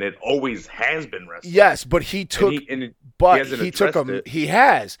wrestling, and it always has been wrestling. Yes, but he took he took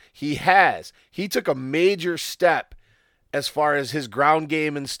a major step as far as his ground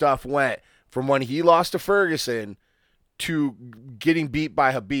game and stuff went from when he lost to Ferguson to getting beat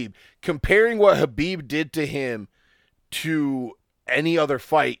by Habib. Comparing what Habib did to him to any other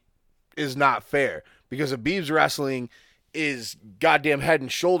fight is not fair, because Habib's wrestling is goddamn head and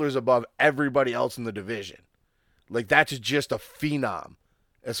shoulders above everybody else in the division. Like, that's just a phenom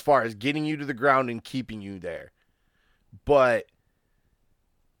as far as getting you to the ground and keeping you there. But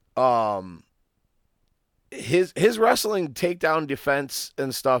his wrestling takedown defense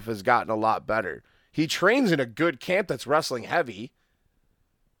and stuff has gotten a lot better. He trains in a good camp that's wrestling heavy.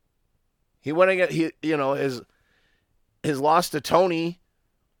 He went against his loss to Tony.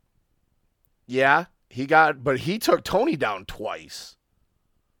 Yeah, but he took Tony down twice.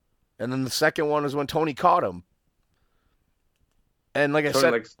 And then the second one was when Tony caught him. And like I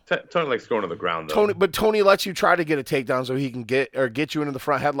said, Tony likes going to the ground, though. Tony lets you try to get a takedown so he can get you into the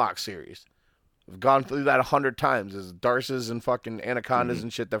front headlock series. We've gone through that 100 times. There's Darces and fucking Anacondas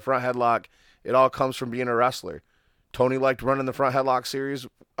and shit. The front headlock, it all comes from being a wrestler. Tony liked running the front headlock series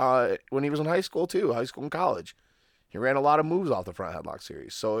when he was in high school too, high school and college. He ran a lot of moves off the front headlock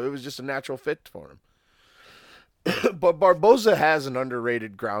series, so it was just a natural fit for him. But Barboza has an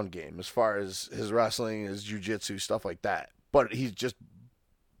underrated ground game as far as his wrestling, his jiu-jitsu, stuff like that. But he's just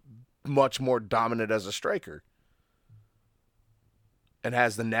much more dominant as a striker, and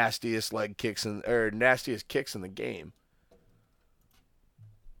has the nastiest kicks in the game.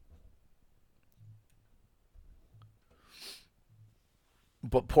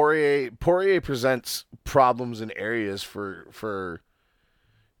 But Poirier presents problems in areas for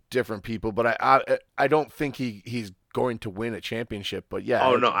different people. But I don't think he's going to win a championship. But yeah.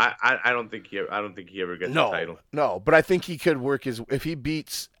 Oh no, I don't think he ever gets the title. No, but I think he could work if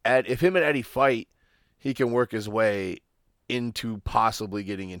him and Eddie fight, he can work his way into possibly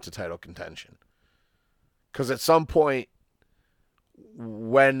getting into title contention. Because at some point,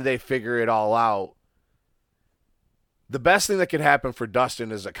 when they figure it all out, the best thing that could happen for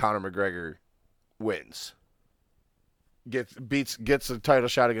Dustin is that Conor McGregor wins, gets a title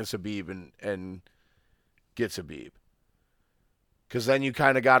shot against Habib and gets Habib. Because then you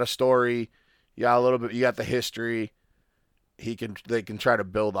kind of got a story, you got the history. They can try to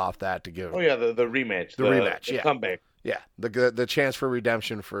build off that to give. Oh yeah, the rematch, the comeback. Yeah, the chance for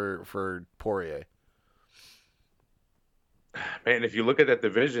redemption for Poirier. Man, if you look at that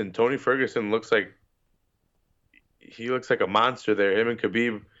division, Tony Ferguson looks like a monster there. Him and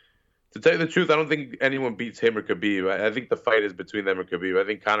Khabib, To tell you the truth, I don't think anyone beats him or Khabib. I think the fight is between them or Khabib. I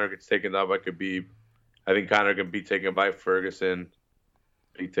think Conor gets taken down by Khabib. I think Conor can be taken by Ferguson,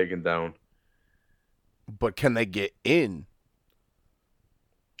 be taken down. But can they get in?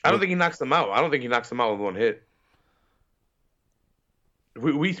 I don't think he knocks them out. I don't think he knocks them out with one hit.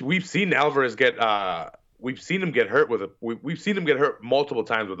 We've seen Alvarez get we've seen him get hurt with a we've seen him get hurt multiple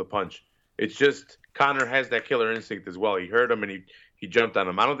times with a punch. It's just Conor has that killer instinct as well. He hurt him and he jumped on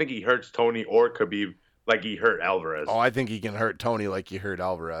him. I don't think he hurts Tony or Khabib like he hurt Alvarez. Oh, I think he can hurt Tony like he hurt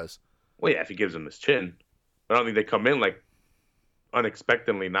Alvarez. Well, yeah, if he gives him his chin. But I don't think they come in like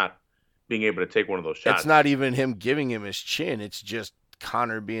unexpectedly not being able to take one of those shots. It's not even him giving him his chin. It's just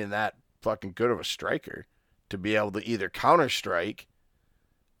Conor being that fucking good of a striker to be able to either counter strike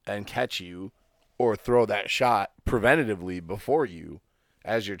and catch you or throw that shot preventatively before you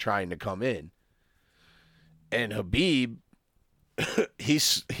as you're trying to come in. And Khabib,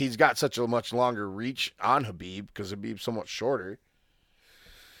 he's got such a much longer reach on Khabib because Khabib's so much shorter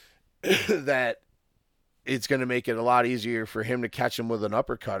that it's going to make it a lot easier for him to catch him with an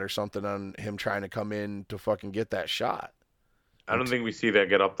uppercut or something on him trying to come in to fucking get that shot. I don't think we see that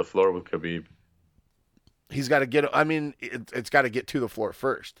get up the floor with Khabib. He's got to get, I mean, it's got to get to the floor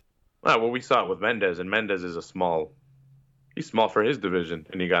first. Well, we saw it with Mendez, and Mendez is he's small for his division,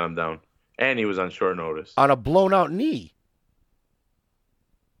 and he got him down. And he was on short notice. On a blown out knee.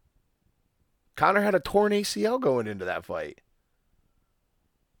 Conor had a torn ACL going into that fight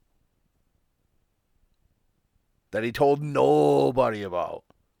that he told nobody about.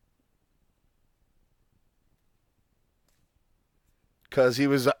 Because he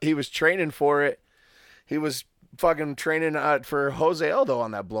was training for it. He was fucking training for Jose Aldo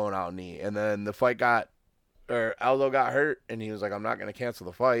on that blown out knee. And then the fight Aldo got hurt, and he was like, I'm not going to cancel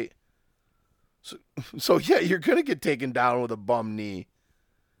the fight. So yeah, you're going to get taken down with a bum knee.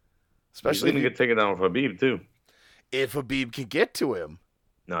 Especially he's going to get taken down with Khabib, too. If Khabib can get to him.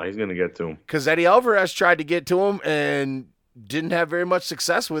 No, he's going to get to him. Because Eddie Alvarez tried to get to him and didn't have very much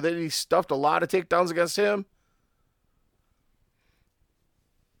success with it. He stuffed a lot of takedowns against him.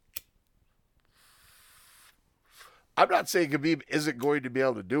 I'm not saying Khabib isn't going to be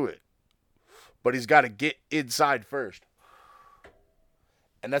able to do it, but he's got to get inside first.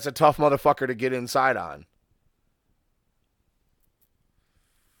 And that's a tough motherfucker to get inside on.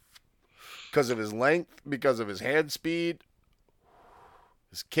 Because of his length, because of his hand speed,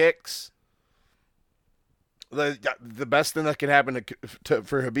 his kicks. The best thing that can happen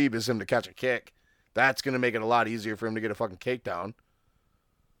for Khabib is him to catch a kick. That's going to make it a lot easier for him to get a fucking takedown.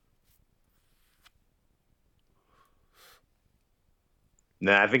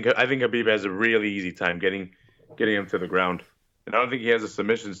 Nah, I think Khabib has a really easy time getting him to the ground, and I don't think he has the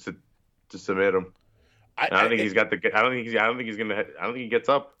submissions to submit him. I don't think he's got the. I don't think he gets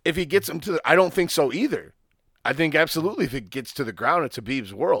up. If he gets him to, I don't think so either. I think absolutely if it gets to the ground, it's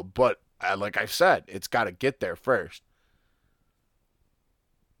Khabib's world. But like I've said, it's got to get there first.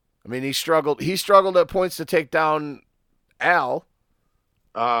 I mean, he struggled. He struggled at points to take down Al.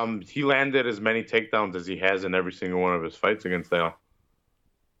 He landed as many takedowns as he has in every single one of his fights against Al.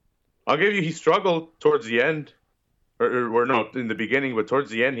 I'll give you, he struggled towards the end, or no, in the beginning, but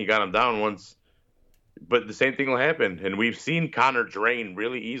towards the end, he got him down once. But the same thing will happen, and we've seen Conor drain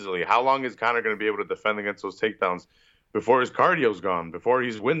really easily. How long is Conor going to be able to defend against those takedowns before his cardio's gone, before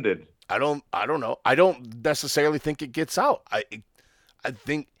he's winded? I don't know. I don't necessarily think it gets out. I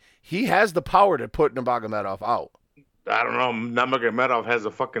think he has the power to put Nurmagomedov out. I don't know. Nurmagomedov has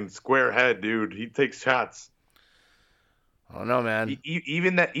a fucking square head, dude. He takes shots. I don't know, man.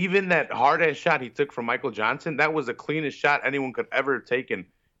 Even that hard ass shot he took from Michael Johnson, that was the cleanest shot anyone could ever have taken,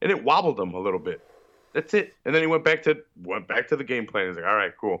 and it wobbled him a little bit. That's it. And then he went back to the game plan. He's like, all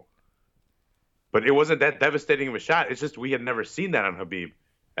right, cool. But it wasn't that devastating of a shot. It's just we had never seen that on Khabib.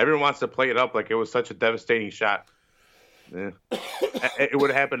 Everyone wants to play it up like it was such a devastating shot. It would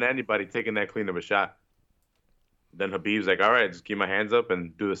have happened to anybody taking that clean of a shot. Then Khabib's like, all right, just keep my hands up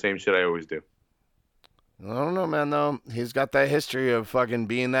and do the same shit I always do. I don't know, man, though. He's got that history of fucking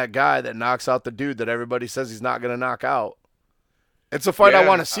being that guy that knocks out the dude that everybody says he's not going to knock out. It's a fight I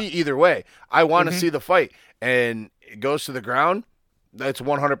want to see either way. I want to see the fight. And it goes to the ground, that's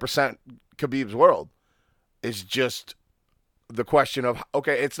 100% Khabib's world. It's just the question of,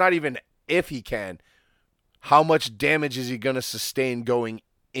 okay, it's not even if he can. How much damage is he going to sustain going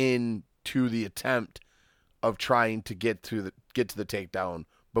into the attempt of trying to get to the takedown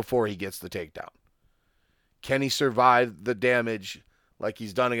before he gets the takedown? Can he survive the damage like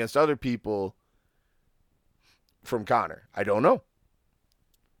he's done against other people from Conor? I don't know.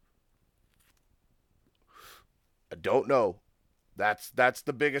 That's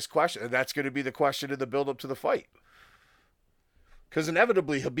the biggest question, and that's going to be the question in the build up to the fight. Because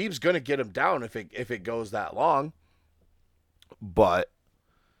inevitably, Habib's going to get him down if it goes that long. But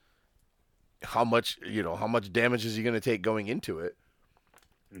how much damage is he going to take going into it?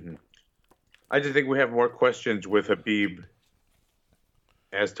 Mm-hmm. I just think we have more questions with Habib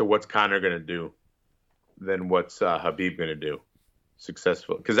as to what's Conor going to do than what's Habib going to do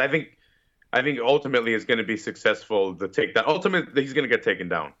successful. Because I think ultimately it's going to be successful to take that. Ultimately, he's going to get taken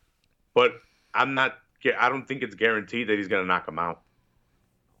down, but I don't think it's guaranteed that he's going to knock him out.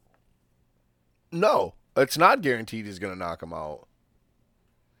 No, it's not guaranteed he's going to knock him out.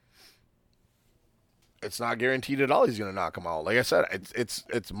 It's not guaranteed at all he's going to knock him out. Like I said,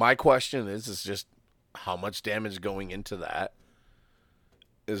 it's my question is just how much damage going into that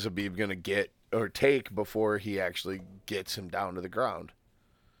is Habib going to get or take before he actually gets him down to the ground.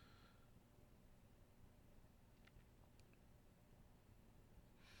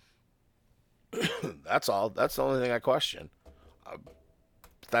 That's all. That's the only thing I question.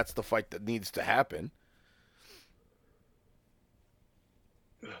 That's the fight that needs to happen.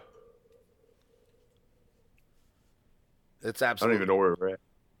 It's absolutely. I don't even know where we're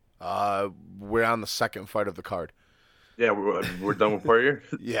at. We're on the second fight of the card. Yeah, we're done with Poirier.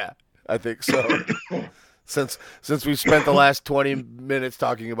 Yeah, I think so. Since we spent the last 20 minutes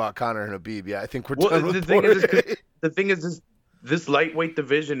talking about Conor and Habib, yeah, I think we're done with Poirier. The thing is, this lightweight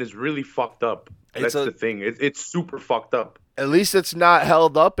division is really fucked up. That's the thing. It's super fucked up. At least it's not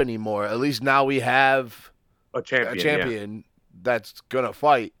held up anymore. At least now we have a champion that's gonna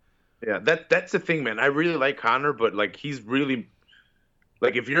fight. Yeah, that's the thing, man. I really like Conor, but like he's really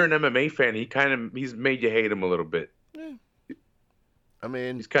like if you're an MMA fan, he's made you hate him a little bit. Yeah. I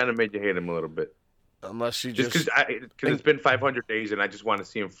mean, he's kind of made you hate him a little bit. Unless you because it's been 500 days and I just want to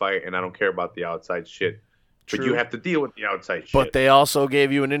see him fight and I don't care about the outside shit. True. But you have to deal with the outside shit. But they also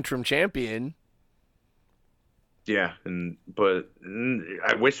gave you an interim champion. Yeah, but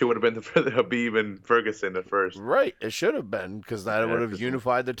I wish it would have been for the Habib and Ferguson at first. Right, it should have been because that would have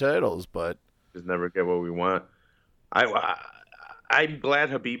unified the titles. But just never get what we want. I'm glad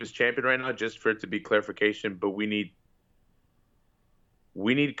Habib is champion right now, just for it to be clarification. But we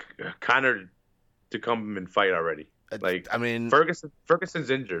need Conor to come and fight already. Like I mean, Ferguson's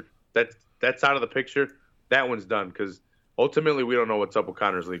injured. That's out of the picture. That one's done because ultimately we don't know what's up with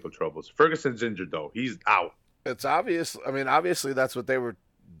Conor's legal troubles. Ferguson's injured though; he's out. It's obvious. I mean, obviously that's what they were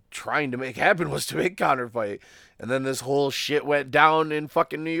trying to make happen was to make Conor fight. And then this whole shit went down in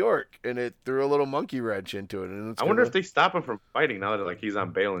fucking New York and it threw a little monkey wrench into it. And I wonder if they stop him from fighting now that like he's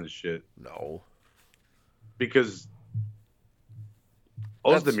on bail and shit. No. Because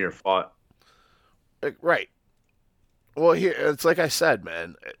Ozdemir fought. Right. Well, here, it's like I said,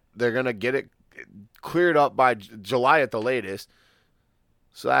 man. They're going to get it cleared up by July at the latest.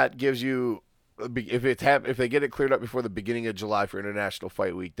 So that gives you... If they get it cleared up before the beginning of July for International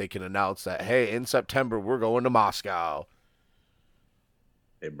Fight Week, they can announce that, hey, in September, we're going to Moscow.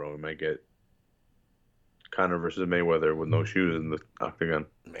 Hey, bro, we might get Conor versus Mayweather with no shoes in the octagon.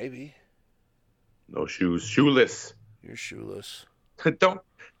 Maybe. No shoes. Shoeless. You're shoeless.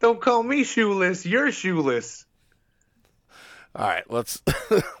 Don't call me shoeless. You're shoeless. All right, let's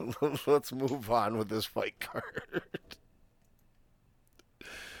move on with this fight card.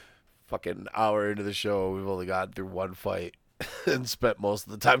 Fucking hour into the show, we've only gotten through one fight and spent most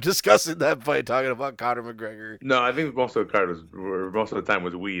of the time discussing that fight, talking about Conor McGregor. No, I think most of the time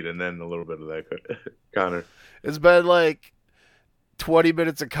was weed, and then a little bit of that Conor. It's been like 20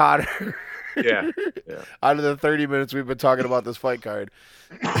 minutes of Conor. Yeah. Out of the 30 minutes we've been talking about this fight card.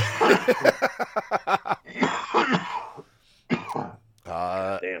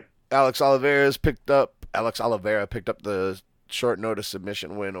 Damn. Alex Oliveira picked up the short notice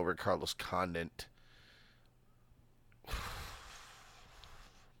submission win over Carlos Condit.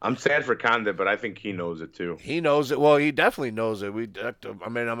 I'm sad for Condit, but I think he knows it too. He knows it. Well, he definitely knows it.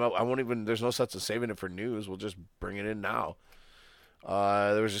 I won't even. There's no sense of saving it for news. We'll just bring it in now.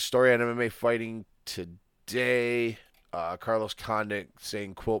 There was a story on MMA Fighting today. Carlos Condit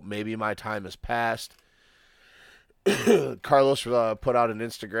saying, "quote Maybe my time has passed." Carlos put out an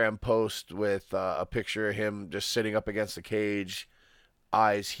Instagram post with a picture of him just sitting up against the cage,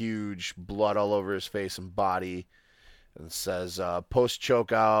 eyes huge, blood all over his face and body, and says, post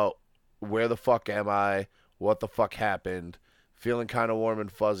choke out, where the fuck am I? What the fuck happened? Feeling kind of warm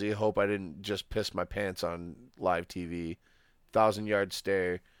and fuzzy. Hope I didn't just piss my pants on live TV. 1,000-yard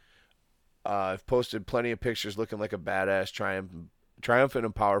stare. I've posted plenty of pictures looking like a badass, triumphant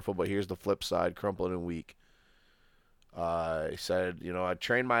and powerful, but here's the flip side, crumpled and weak. He said, I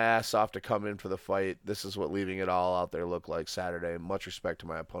trained my ass off to come in for the fight. This is what leaving it all out there looked like Saturday. Much respect to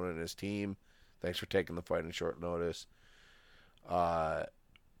my opponent and his team. Thanks for taking the fight in short notice. I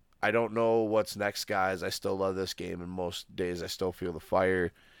don't know what's next, guys. I still love this game, and most days I still feel the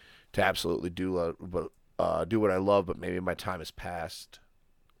fire to absolutely do what I love, but maybe my time has passed.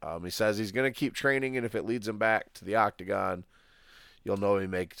 He says he's going to keep training, and if it leads him back to the octagon, you'll know he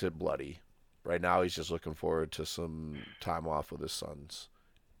makes it bloody. Right now, he's just looking forward to some time off with his sons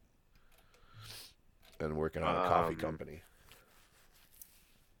and working on a coffee company.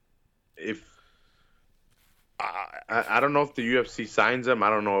 If I don't know if the UFC signs him. I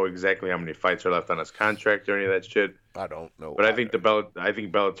don't know exactly how many fights are left on his contract or any of that shit. I don't know. But I think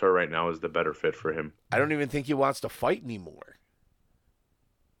Bellator right now is the better fit for him. I don't even think he wants to fight anymore.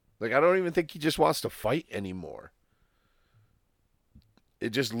 Like, I don't even think he just wants to fight anymore. It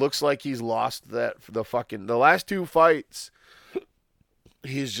just looks like he's lost the last two fights.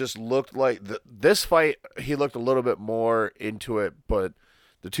 He's just looked like this fight. He looked a little bit more into it, but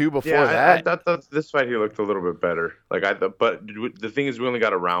the two before that, I thought this fight he looked a little bit better. But the thing is, we only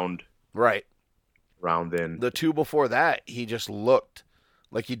got a round. Right. Round in. The two before that, he just looked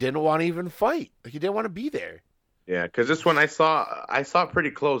like he didn't want to even fight. Like he didn't want to be there. Yeah, because this one I saw it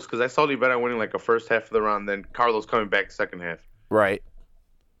pretty close because I saw Oliveira winning like a first half of the round, then Carlos coming back second half. Right.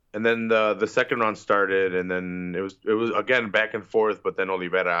 And then the second round started, and then it was again back and forth, but then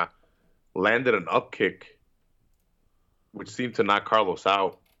Oliveira landed an up kick, which seemed to knock Carlos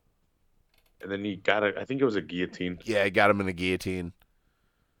out. And then he got I think it was a guillotine. Yeah, he got him in a guillotine.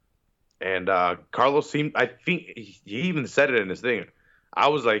 And Carlos I think he even said it in his thing. I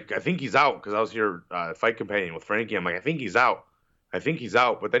was like, I think he's out because I was here fight companion with Frankie. I'm like, I think he's out.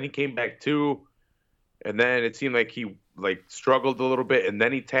 But then he came back too, and then it seemed like he struggled a little bit, and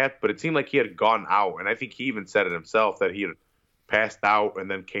then he tapped, but it seemed like he had gone out. And I think he even said it himself that he had passed out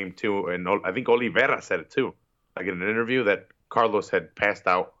and then came to. And I think Oliveira said it too, like in an interview that Carlos had passed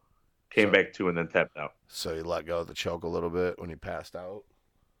out, came back to, and then tapped out. So he let go of the choke a little bit when he passed out.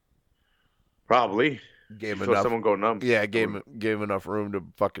 Probably. Gave him enough. Someone go numb. Yeah, gave him enough room to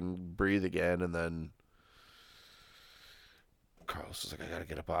fucking breathe again, and then Carlos was like, I gotta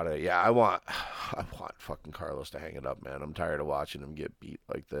get up out of it. Yeah, I want fucking Carlos to hang it up, man. I'm tired of watching him get beat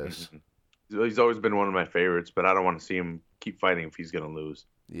like this. Mm-hmm. He's always been one of my favorites, but I don't want to see him keep fighting if he's gonna lose.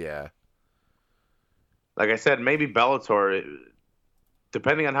 Yeah. Like I said, maybe Bellator,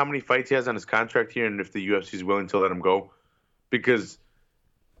 depending on how many fights he has on his contract here, and if the UFC is willing to let him go, because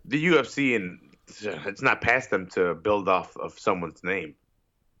the UFC and it's not past them to build off of someone's name.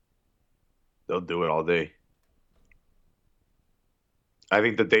 They'll do it all day. I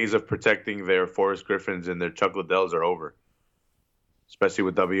think the days of protecting their Forrest Griffins and their Chuck Liddells are over. Especially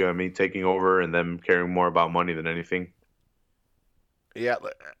with WME taking over and them caring more about money than anything. Yeah,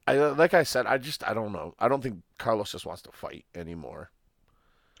 like I said, I don't know. I don't think Carlos just wants to fight anymore.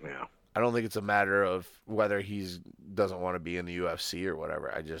 Yeah. I don't think it's a matter of whether he doesn't want to be in the UFC or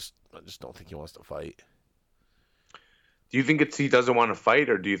whatever. I just don't think he wants to fight. Do you think he doesn't want to fight,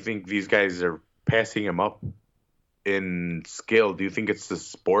 or do you think these guys are passing him up in skill? Do you think it's the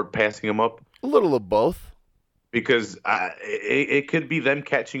sport passing him up? A little of both. Because it could be them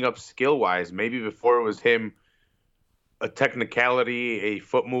catching up skill-wise. Maybe before it was him, a technicality, a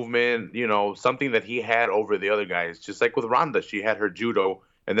foot movement, something that he had over the other guys. Just like with Ronda, she had her judo,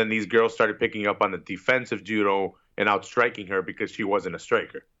 and then these girls started picking up on the defensive judo and outstriking her because she wasn't a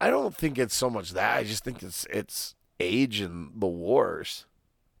striker. I don't think it's so much that. I just think it's age and the wars.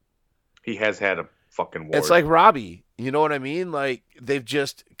 He has had a fucking war. It's like Robbie. You know what I mean? Like,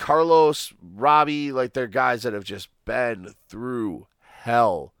 Carlos, Robbie, like, they're guys that have just been through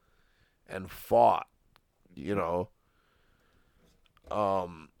hell and fought, And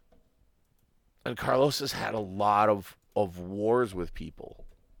Carlos has had a lot of wars with people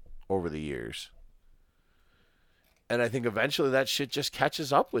over the years. And I think eventually that shit just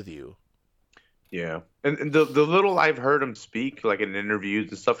catches up with you. Yeah. And the little I've heard him speak, like in interviews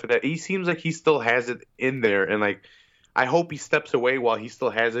and stuff like that, he seems like he still has it in there. And, like, I hope he steps away while he still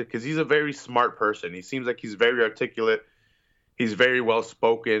has it, because he's a very smart person. He seems like he's very articulate. He's very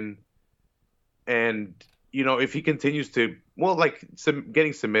well-spoken. And, if he continues to,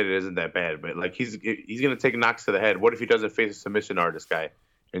 getting submitted isn't that bad, but, like, he's going to take knocks to the head. What if he doesn't face a submission artist guy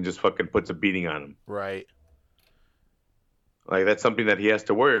and just fucking puts a beating on him? Right. Like, that's something that he has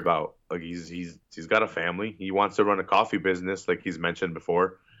to worry about. Like, he's got a family. He wants to run a coffee business, like he's mentioned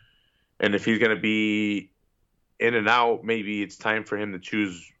before. And if he's going to be in and out, maybe it's time for him to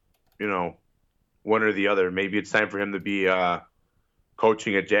choose, one or the other. Maybe it's time for him to be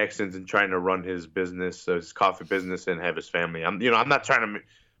coaching at Jackson's and trying to run his business, his coffee business, and have his family. I'm not trying to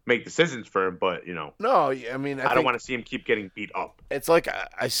make decisions for him, but No, I mean, I don't want to see him keep getting beat up. it's like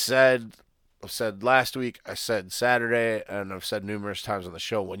I said. I've said last week, I said Saturday, and I've said numerous times on the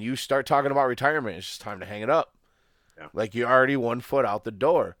show. When you start talking about retirement, it's just time to hang it up. Yeah. Like you're already 1 foot out the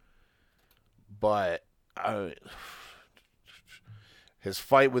door. But his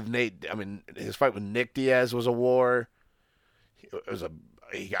fight with Nick Diaz was a war.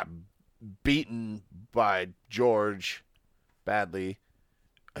 He got beaten by George badly.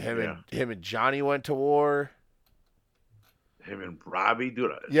 Him and Johnny went to war. Him and Robbie,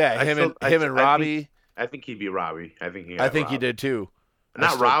 dude. Yeah, him and Robbie. I think he beat Robbie. I think he did too.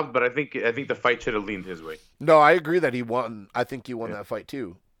 Not robbed, but I think the fight should have leaned his way. No, I agree that he won. I think he won that fight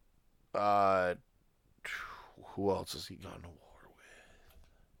too. Who else has he gone to war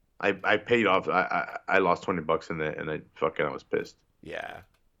with? I paid off. I lost $20 in that, and I was pissed. Yeah,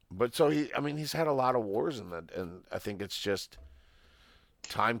 but so he's had a lot of wars in that, and I think it's just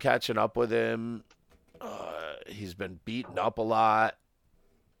time catching up with him. He's been beaten up a lot.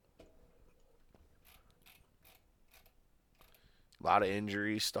 A lot of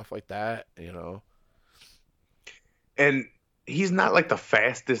injuries, stuff like that, And he's not like the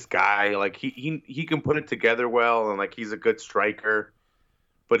fastest guy. Like he can put it together well, and like he's a good striker.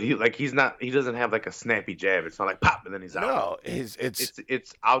 But he doesn't have like a snappy jab. It's not like pop and then he's out. No, it's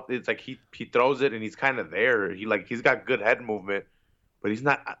out. It's like he throws it and he's kind of there. He's got good head movement, but he's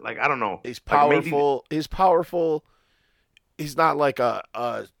not like, I don't know. He's powerful. He's powerful. He's not like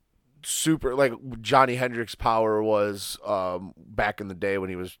a super like Johnny Hendricks power was back in the day when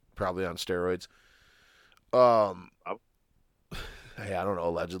he was probably on steroids. Hey, I don't know,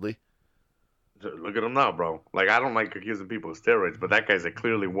 allegedly. Look at him now, bro. Like, I don't like accusing people of steroids, but that guy's like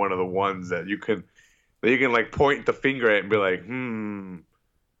clearly one of the ones that you can like point the finger at and be like,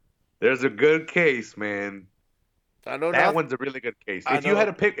 there's a good case, man. I know that one's a really good case. If you had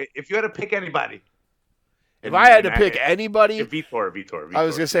to pick anybody. If I had to pick anybody, Vitor. I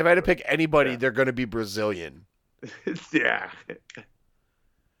was gonna say if I had to pick anybody, they're gonna be Brazilian. Yeah.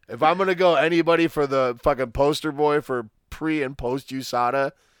 If I'm gonna go anybody for the fucking poster boy for pre and post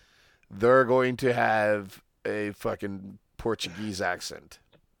USADA, they're going to have a fucking Portuguese accent.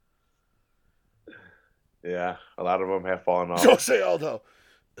 Yeah, a lot of them have fallen off. Jose Aldo.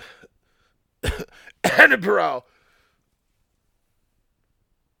 Annabro.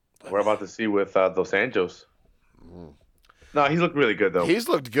 We're about to see with Dos Anjos. No, he's looked really good, though. He's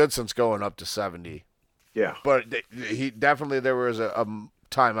looked good since going up to 70. Yeah. But there was a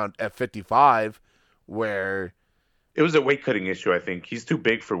time at 55 where... It was a weight cutting issue, I think. He's too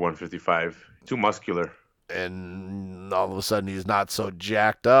big for 155. Too muscular. And all of a sudden he's not so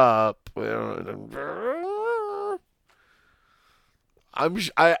jacked up. I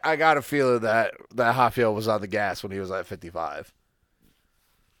got a feeling that Rafael was on the gas when he was at 55.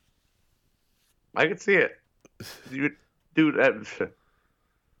 I could see it. Dude,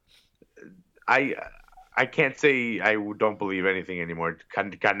 I can't say I don't believe anything anymore.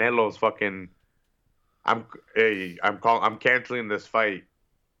 Canelo's fucking... I'm canceling this fight.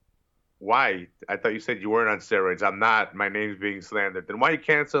 Why? I thought you said you weren't on steroids. I'm not. My name's being slandered. Then why are you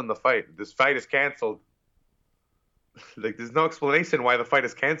canceling the fight? This fight is canceled. Like, there's no explanation why the fight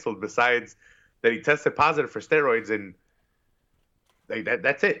is canceled besides that he tested positive for steroids, and like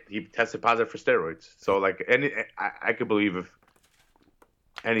that's it. He tested positive for steroids. So like, I could believe if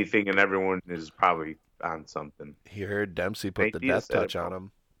anything, and everyone is probably on something. He heard Dempsey put the death touch on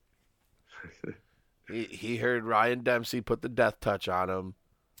him. He heard Ryan Dempsey put the death touch on him.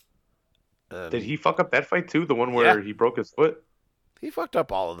 Did he fuck up that fight too? The one where he broke his foot? He fucked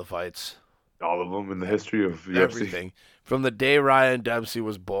up all of the fights. All of them in the history of UFC. Everything. From the day Ryan Dempsey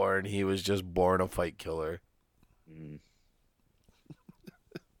was born, he was just born a fight killer.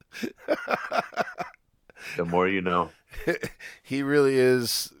 The more you know. He really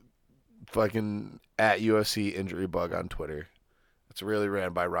is fucking at UFC Injury Bug on Twitter. It's really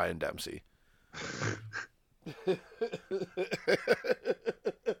ran by Ryan Dempsey.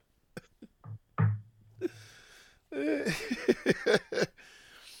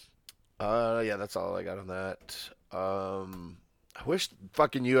 Yeah, that's all I got on that. I wish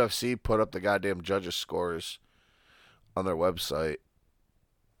fucking UFC put up the goddamn judges' scores on their website.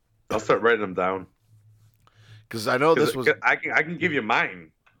 I'll start writing them down. Because I know this was... I can give you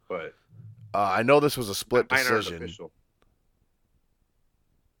mine, but... I know this was a split decision. Official.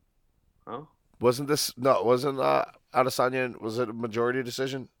 Huh? Wasn't Adesanya, was it a majority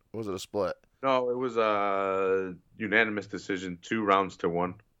decision? Or was it a split? No, it was a unanimous decision, 2 rounds to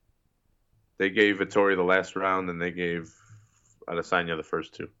 1. They gave Vettori the last round, and they gave Adesanya the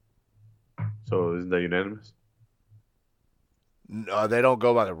first two. So isn't that unanimous? No, they don't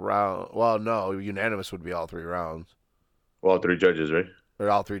go by the round. Well, no, unanimous would be all 3 rounds. Well, all three judges, right? Or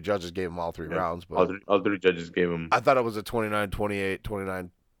all 3 judges gave him all 3 rounds, All but all three judges gave him. I thought it was a 29-28,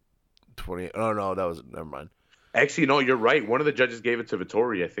 29-28. Oh, no, that was, never mind. Actually, no, you're right. One of the judges gave it to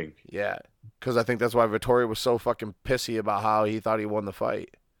Vettori, I think. Yeah, because I think that's why Vettori was so fucking pissy about how he thought he won the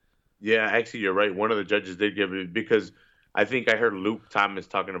fight. Yeah, actually, you're right. One of the judges did give it because I think I heard Luke Thomas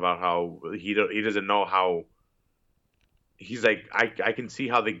talking about how he doesn't know how. He's like, I can see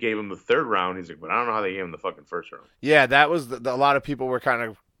how they gave him the third round. He's like, but I don't know how they gave him the fucking first round. Yeah, that was a lot of people were kind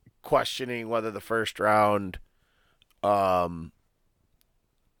of questioning whether the first round, not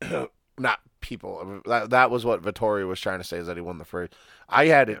people. That was what Vettori was trying to say, is that he won the first. I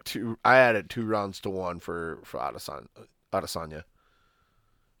had it 2-1 for Adesanya.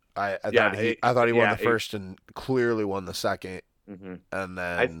 I thought he won the first and clearly won the second, and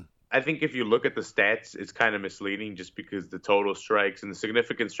then I think if you look at the stats, it's kind of misleading just because the total strikes and the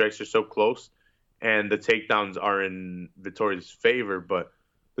significant strikes are so close, and the takedowns are in Vittori's favor. But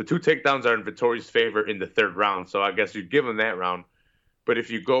the 2 takedowns are in Vittori's favor in the third round, so I guess you'd give him that round. But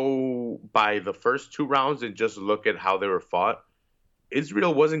if you go by the first 2 rounds and just look at how they were fought,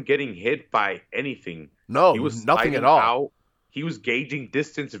 Israel wasn't getting hit by anything. No, he was nothing at all. Out. He was gauging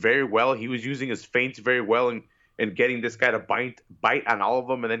distance very well. He was using his feints very well and getting this guy to bite on all of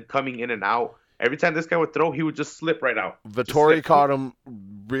them and then coming in and out. Every time this guy would throw, he would just slip right out. Vettori caught him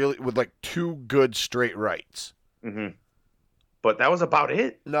really with like 2 good straight rights. But that was about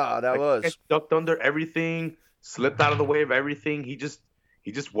it. No, that was. He ducked under everything, slipped out of the way of everything. He just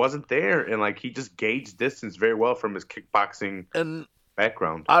wasn't there. And like he just gauged distance very well from his kickboxing and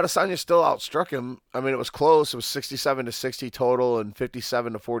background. Adesanya still outstruck him. I mean, it was close. It was 67-60 total and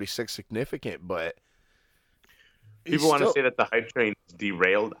 57-46 significant, but people want to say that the hype train is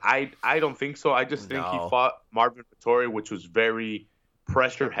derailed. I don't think so. I just think he fought Marvin Vettori, which was very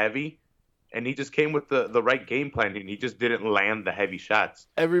pressure heavy, and he just came with the right game plan, and he just didn't land the heavy shots.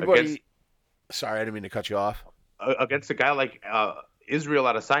 Sorry, I didn't mean to cut you off. Against a guy like Israel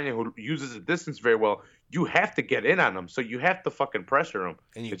Adesanya, who uses the distance very well, you have to get in on him, so you have to fucking pressure him.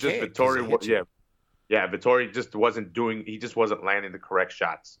 And it's just Vettori, Vettori just wasn't landing the correct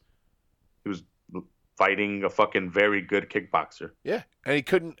shots. He was fighting a fucking very good kickboxer. Yeah, and he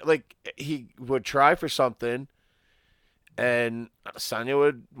couldn't, he would try for something, and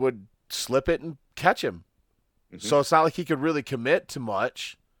Adesanya would slip it and catch him. So it's not like he could really commit to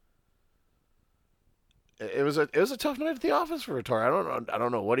much. It was a tough night at the office for Vettori. I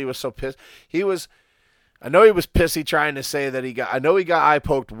don't know what he was so pissed. I know he was pissy trying to say that he got eye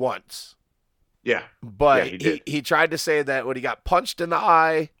poked once. Yeah. But he tried to say that when he got punched in the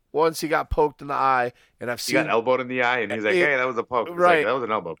eye, once he got poked in the eye, and he got elbowed in the eye, and he's like, hey, that was a poke. Right. Like, that was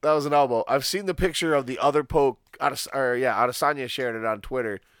an elbow. That was an elbow. I've seen the picture of the other poke. Adesanya shared it on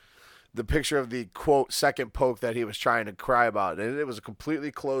Twitter. The picture of the, quote, second poke that he was trying to cry about. And it was a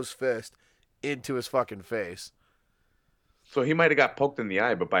completely closed fist into his fucking face. So he might have got poked in the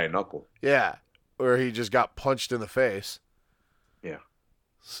eye, but by a knuckle. Yeah. Or he just got punched in the face. Yeah.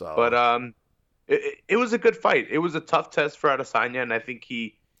 So. But it was a good fight. It was a tough test for Adesanya, and I think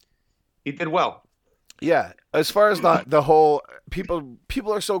he did well. Yeah. As far as the whole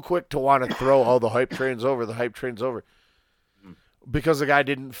people are so quick to want to throw the hype train's over. The hype train's over. Because the guy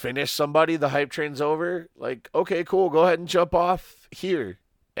didn't finish somebody, the hype train's over. Like, okay, cool, go ahead and jump off here.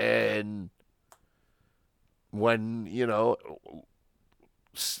 And when,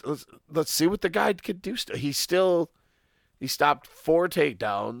 let's see what the guy could do. He stopped 4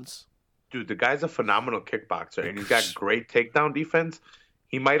 takedowns. Dude, the guy's a phenomenal kickboxer, and he's got great takedown defense.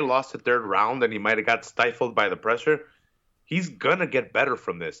 He might have lost the third round, and he might have got stifled by the pressure. He's going to get better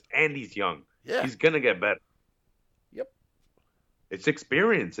from this, and he's young. Yeah. He's going to get better. Yep. It's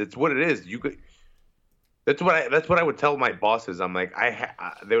experience. It's what it is. That's what I would tell my bosses. I'm like,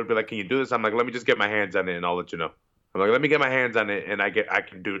 they would be like, "Can you do this?" I'm like, "Let me just get my hands on it, and I'll let you know." I'm like, "Let me get my hands on it, and I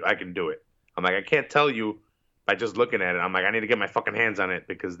can do it." I'm like, "I can't tell you by just looking at it." I'm like, "I need to get my fucking hands on it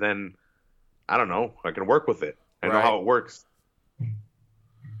because then, I don't know, I can work with it. I know how it works."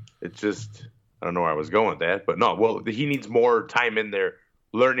 It's just, I don't know where I was going with that, but no. Well, he needs more time in there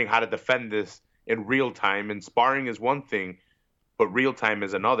learning how to defend this in real time. And sparring is one thing, but real time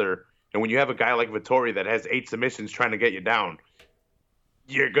is another. And when you have a guy like Vettori that has 8 submissions trying to get you down,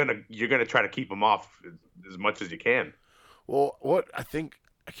 you're gonna try to keep him off as much as you can. Well, I can't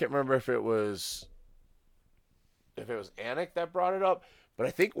remember if it was Anik that brought it up, but I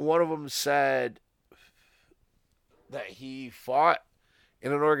think one of them said that he fought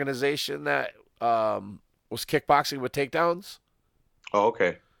in an organization that was kickboxing with takedowns. Oh,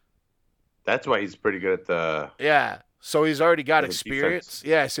 okay. That's why he's pretty good at the Yeah. So he's already got at the defense. experience.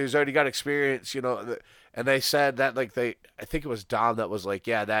 Yeah, so he's already got experience, and they said that I think it was Dom that was like,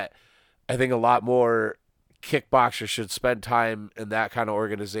 yeah, that I think a lot more kickboxers should spend time in that kind of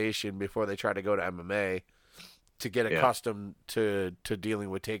organization before they try to go to MMA to get Yeah. accustomed to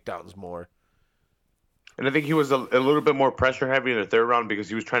dealing with takedowns more. And I think he was a little bit more pressure heavy in the third round because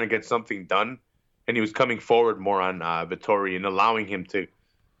he was trying to get something done, and he was coming forward more on Vittori and allowing him to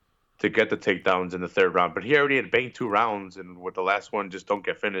get the takedowns in the third round. But he already had banged 2 rounds, and with the last one just don't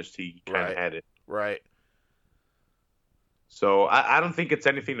get finished, he kind of Right. had it. Right. So I don't think it's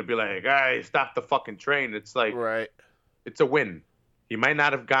anything to be like, "Guys, stop the fucking train." It's like Right. it's a win. He might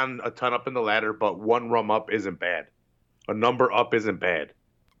not have gotten a ton up in the ladder, but one run up isn't bad. A number up isn't bad.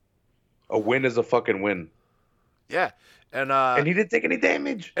 A win is a fucking win. Yeah. And And he didn't take any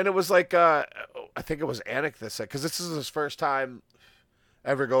damage. and it was like I think it was Anik that said, because this is his first time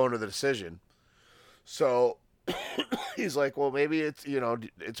ever going to the decision. So he's like, well, maybe it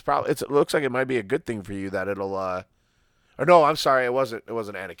looks like it might be a good thing for you that it'll or no, I'm sorry, it wasn't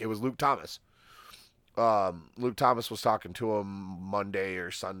Anik, it was Luke Thomas. Luke Thomas was talking to him Monday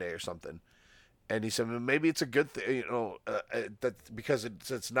or Sunday or something, and he said, well, maybe it's a good thing, that because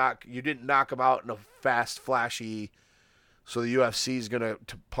it's not, you didn't knock him out in a fast, flashy. So the UFC is gonna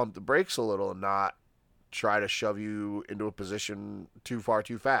to pump the brakes a little and not try to shove you into a position too far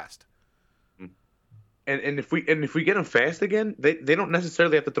too fast. And if we get him fast again, they don't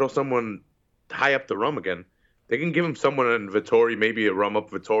necessarily have to throw someone high up the rum again. They can give him someone in Vittori, maybe a rum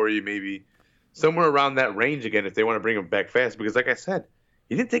up Vittori, maybe somewhere around that range again if they want to bring him back fast. Because like I said,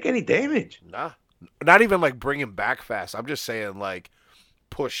 he didn't take any damage. Nah, not even like bring him back fast. I'm just saying like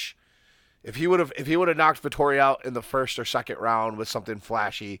push. If he would have knocked Vittori out in the first or second round with something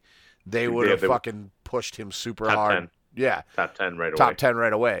flashy, they would have fucking pushed him super Top hard. 10. Yeah, Top 10 right away. top 10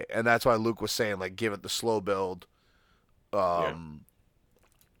 right away, and that's why Luke was saying like give it the slow build. Yeah.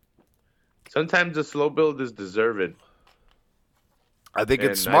 Sometimes the slow build is deserved. I think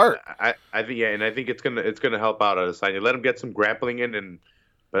it's And smart. I think and I think it's gonna help out Adesanya. Let him get some grappling in, and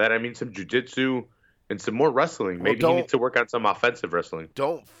by that I mean some jujitsu and some more wrestling. Well, Maybe he needs to work on some offensive wrestling.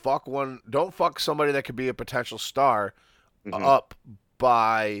 Don't fuck somebody that could be a potential star Mhm. up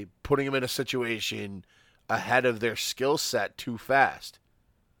by putting him in a situation ahead of their skill set too fast.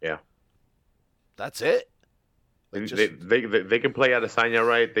 Yeah. That's it. Like They can play Adesanya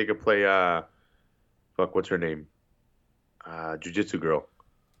right. They could play what's her name? Jiu-Jitsu girl.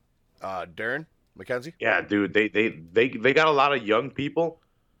 Dern McKenzie. Yeah, dude. They got a lot of young people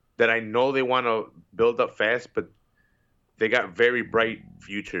that I know they want to build up fast, but they got very bright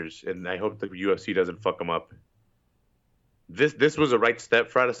futures, and I hope the UFC doesn't fuck them up. This was a right step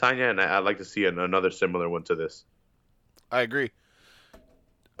for Adesanya, and I'd like to see another similar one to this. I agree.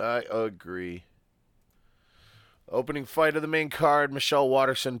 Opening fight of the main card, Michelle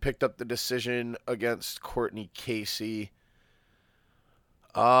Waterson picked up the decision against Courtney Casey.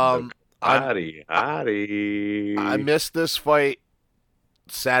 I missed this fight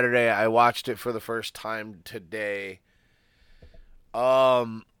Saturday. I watched it for the first time today.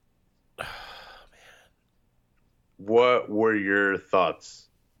 Man. What were your thoughts?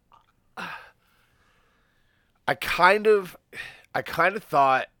 I kind of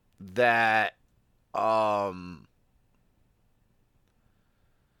thought that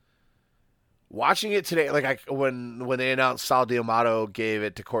watching it today, like when they announced Sal D'Amato gave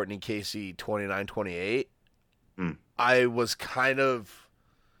it to Courtney Casey 29-28, I was kind of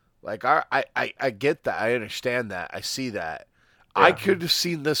like, I get that, I understand that, I see that. Yeah. I could have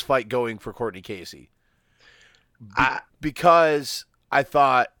seen this fight going for Courtney Casey because I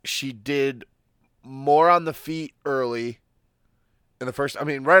thought she did more on the feet early in the first. I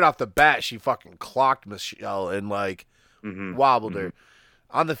mean, right off the bat, she fucking clocked Michelle and like wobbled her.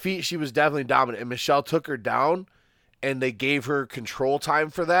 On the feet, she was definitely dominant, and Michelle took her down, and they gave her control time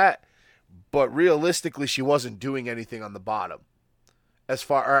for that. But realistically, she wasn't doing anything on the bottom, as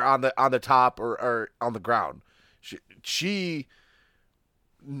far or on the top or on the ground. She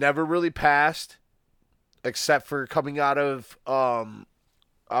never really passed, except for coming out of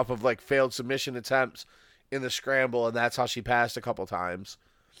off of like failed submission attempts in the scramble, and that's how she passed a couple times.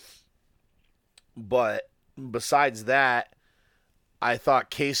 But besides that, I thought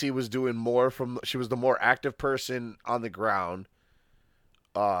Casey was doing more she was the more active person on the ground.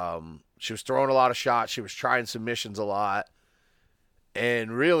 She was throwing a lot of shots. She was trying submissions a lot.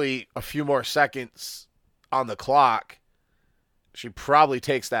 And really, a few more seconds on the clock, she probably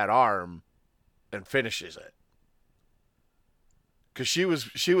takes that arm and finishes it. Because she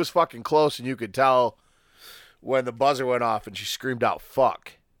was fucking close, and you could tell when the buzzer went off and she screamed out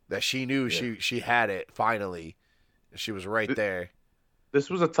 "fuck," that she knew she had it finally. She was right there. This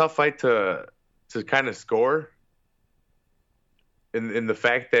was a tough fight to kind of score. In the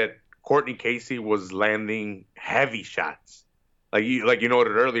fact that Courtney Casey was landing heavy shots, like you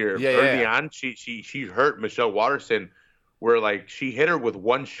noted earlier. Early on, she hurt Michelle Waterson, where like she hit her with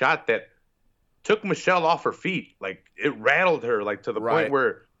one shot that took Michelle off her feet. Like it rattled her, like to the point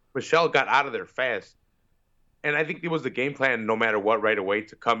where Michelle got out of there fast. And I think it was the game plan, no matter what, right away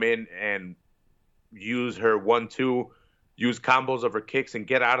to come in and use her 1-2, use combos of her kicks and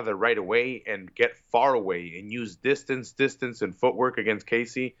get out of there right away and get far away and use distance, and footwork against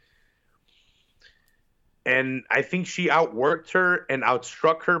Casey. And I think she outworked her and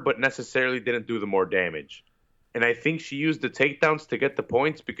outstruck her, but necessarily didn't do the more damage. And I think she used the takedowns to get the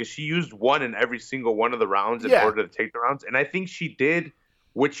points because she used one in every single one of the rounds in order to take the rounds. And I think she did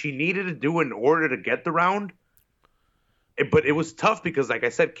what she needed to do in order to get the round. But it was tough because, like I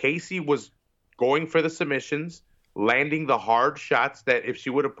said, Casey was going for the submissions, landing the hard shots that if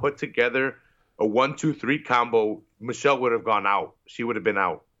she would have put together a 1-2-3 combo, Michelle would have gone out. She would have been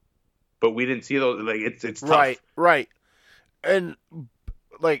out. But we didn't see those. Like it's tough. Right. And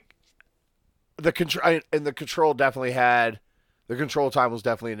like the control definitely had the control time was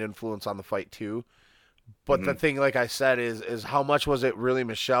definitely an influence on the fight too. But the thing, like I said, is how much was it really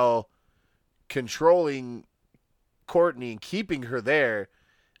Michelle controlling Courtney and keeping her there,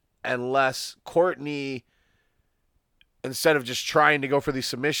 unless Courtney, instead of just trying to go for these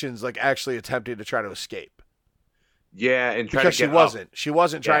submissions, like actually attempting to try to escape. Yeah, and because she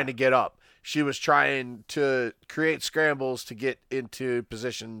wasn't trying to get up. She was trying to create scrambles to get into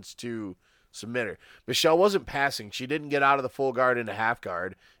positions to submit her. Michelle wasn't passing. She didn't get out of the full guard into half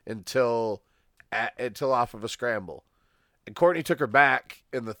guard until off of a scramble. And Courtney took her back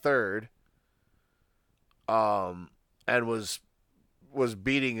in the third. And was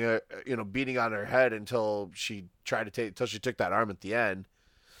beating on her head until she took that arm at the end,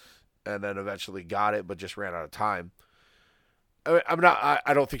 and then eventually got it, but just ran out of time.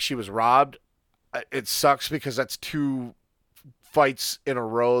 I don't think she was robbed. It sucks because that's 2 fights in a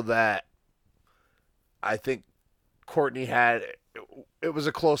row that I think Courtney had. It was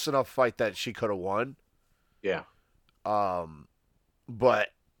a close enough fight that she could have won. Yeah.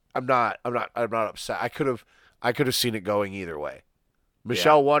 But I'm not upset. I could have seen it going either way.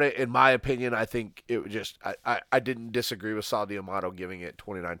 Michelle won it, in my opinion. I think it was just I didn't disagree with Sal D'Amato giving it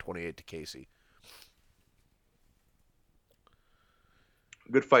 29-28 to Casey.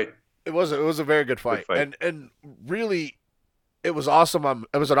 Good fight. It was a very good fight. And really it was awesome.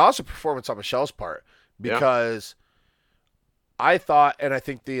 It was an awesome performance on Michelle's part because I thought, and I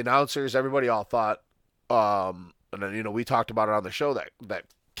think the announcers, everybody all thought, and then we talked about it on the show that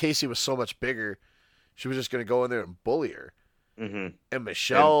Casey was so much bigger. She was just going to go in there and bully her. Mm-hmm. And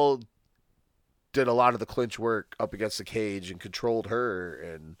Michelle did a lot of the clinch work up against the cage and controlled her.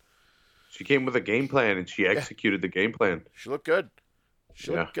 And she came with a game plan, and she executed the game plan. She looked good. She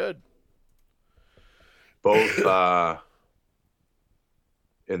looked good. Both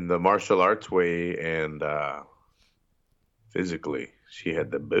in the martial arts way and physically. She had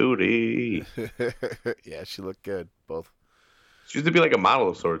the booty. Yeah, she looked good. Both. She used to be like a model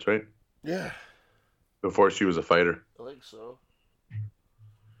of sorts, right? Yeah. Before she was a fighter.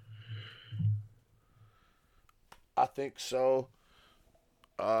 I think so.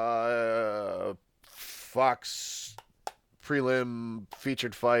 Fox prelim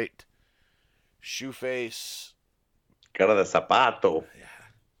featured fight. Shoeface. Cara de zapato.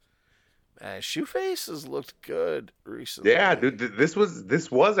 Yeah. Shoeface has looked good recently. Yeah, dude. This was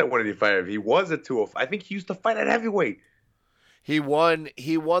at 185. He was at 205. I think he used to fight at heavyweight. He won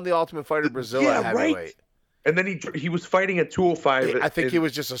the Ultimate Fighter Brazil at heavyweight. Right. And then he was fighting at 205. I think he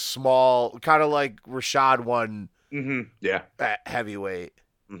was just a small, kind of like Rashad won. Mm-hmm. Yeah. At heavyweight.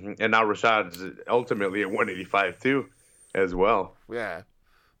 Mm-hmm. And now Rashad is ultimately at 185 too, as well. Yeah.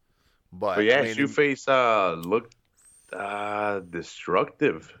 But yeah, Shoeface looked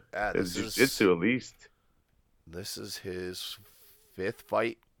destructive. Yeah, Jiu-jitsu at least. This is his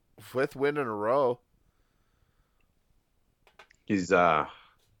 5th win in a row. He's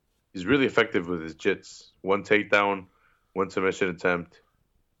really effective with his jits. 1 takedown, 1 submission attempt.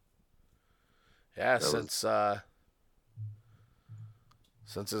 Yeah, since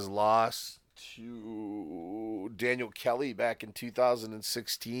his loss to Daniel Kelly back in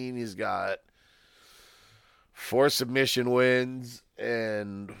 2016, he's got 4 submission wins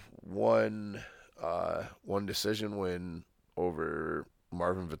and one decision win over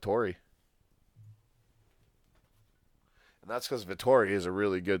Marvin Vettori. And that's because Vettori is a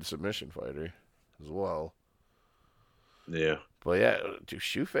really good submission fighter as well. Yeah. But yeah, dude,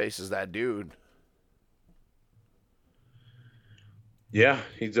 Shoeface is that dude. Yeah,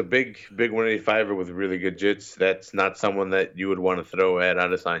 he's a big 185er with really good jits. That's not someone that you would want to throw at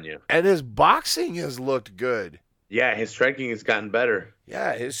Adesanya. And his boxing has looked good. Yeah, his striking has gotten better.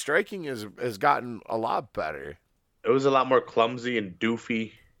 Yeah, his striking has gotten a lot better. It was a lot more clumsy and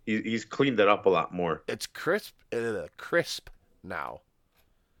doofy. He's cleaned it up a lot more. It's crisp now.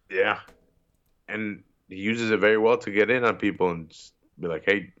 Yeah, and he uses it very well to get in on people and just be like,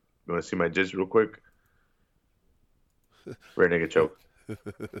 "Hey, you want to see my jits real quick?" Rear naked choke.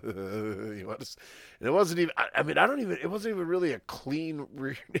 And it wasn't even. I mean, I don't even. It wasn't even really a clean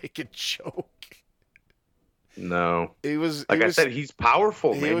rear naked choke. No, He was like I said, he's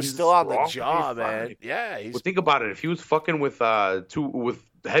powerful, man. He was He's still on the strong jaw, 25. man. Yeah, Well, think about it. If he was fucking with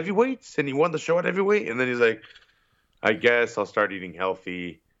heavyweights and he won the show at heavyweight, and then he's like, "I guess I'll start eating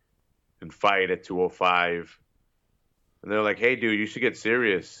healthy and fight at 205," and they're like, "Hey, dude, you should get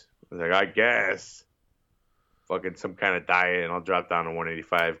serious." I was like, "I guess." Fucking some kind of diet, and I'll drop down to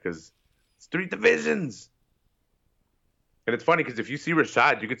 185 because it's 3 divisions. And it's funny because if you see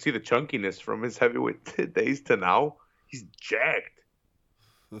Rashad, you can see the chunkiness from his heavyweight days to now. He's jacked.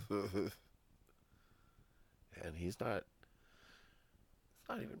 and he's not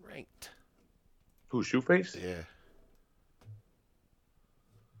even ranked. Who, Shoeface? Yeah.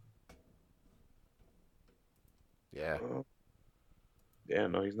 Yeah. Yeah,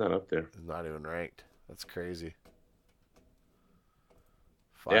 no, he's not up there. He's not even ranked. That's crazy.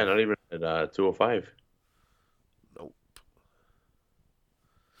 Yeah, not even at 205. Nope.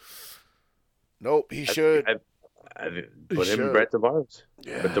 Nope, he should. I put him in Brett Tavares.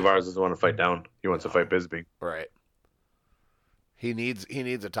 Yeah. But Tavares doesn't want to fight down. He wants to fight Bisping. Right. He needs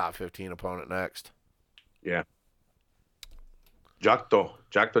a top 15 opponent next. Yeah. Jacto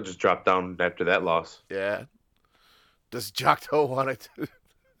just dropped down after that loss. Yeah. Does Jacto want to?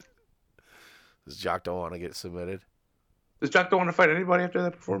 Does Jacto want to get submitted? Does Jacto want to fight anybody after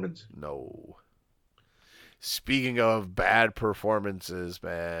that performance? No. Speaking of bad performances,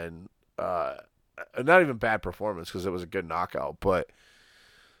 man, not even bad performance because it was a good knockout, but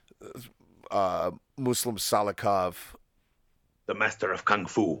Muslim Salikov, the master of Kung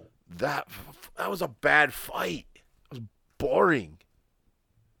Fu. That was a bad fight. It was boring.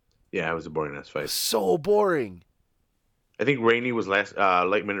 Yeah, it was a boring ass fight. So boring. I think Rainey was last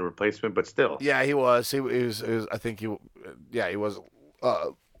late minute replacement, but still. Yeah, he was. He was. I think he. Yeah, he was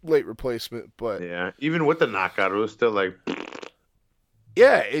late replacement, but yeah, even with the knockout, it was still like.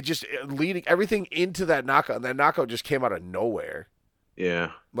 Yeah, it just leading everything into that knockout. And that knockout just came out of nowhere.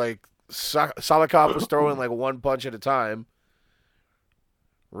 Yeah, like Salikov was throwing like one punch at a time.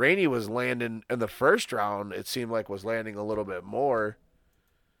 Rainey was landing in the first round. It seemed like was landing a little bit more.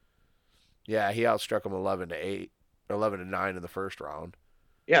 Yeah, he outstruck him 11-8. 11-9 in the first round.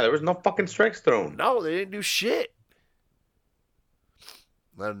 Yeah, there was no fucking strikes thrown. No, they didn't do shit.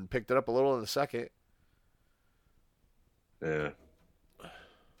 Then picked it up a little in the second. Yeah.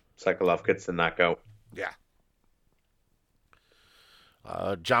 Sokolov gets the knockout. Yeah.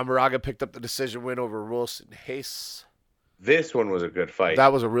 John Moraga picked up the decision win over Wilson Hayes. This one was a good fight.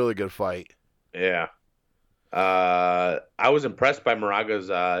 That was a really good fight. Yeah. I was impressed by Moraga's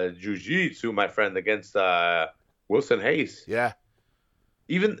jiu-jitsu, my friend, against Wilson Hayes. Yeah.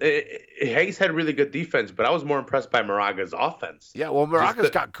 Even Hayes had really good defense, but I was more impressed by Moraga's offense. Yeah, well, Moraga's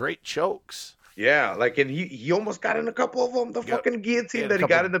got great chokes. Yeah, like, and he almost got in a couple of them. The fucking guillotine that he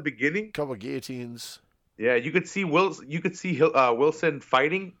got in the beginning. Couple guillotines. Yeah, you could see Wilson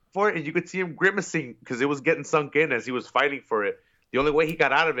fighting for it, and you could see him grimacing because it was getting sunk in as he was fighting for it. The only way he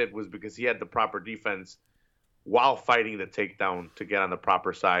got out of it was because he had the proper defense while fighting the takedown to get on the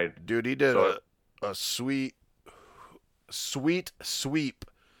proper side. Dude, he did a sweet sweep,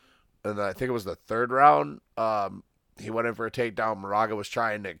 and I think it was the third round. He went in for a takedown. Moraga was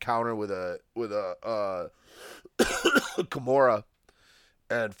trying to counter with a Kimura,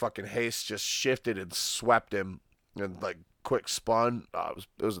 and fucking Hayes just shifted and swept him and like quick spun. It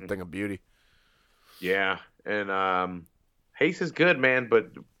was a thing of beauty. Yeah, and Hayes is good, man,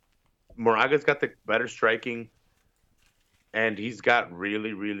 but Moraga's got the better striking, and he's got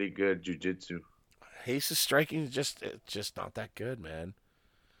really, really good jiu-jitsu. Hayes' striking is just not that good, man.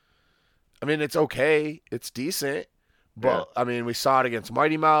 I mean, it's okay. It's decent. But, yeah. I mean, we saw it against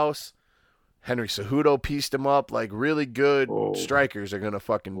Mighty Mouse. Henry Cejudo pieced him up. Like, really good strikers are going to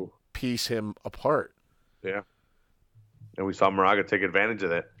fucking piece him apart. Yeah. And we saw Moraga take advantage of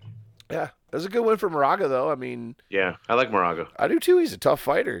that. Yeah. It was a good win for Moraga, though. I mean... Yeah, I like Moraga. I do, too. He's a tough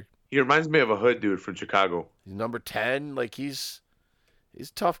fighter. He reminds me of a hood dude from Chicago. He's number 10. Like, he's a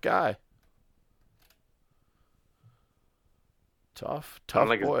tough guy. I don't Tough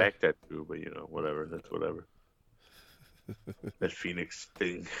like his boy. back tattoo, but whatever. That's whatever. That Phoenix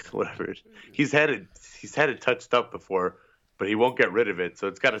thing, whatever. He's had it. He's had it touched up before, but he won't get rid of it. So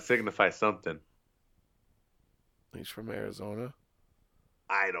it's got to signify something. He's from Arizona.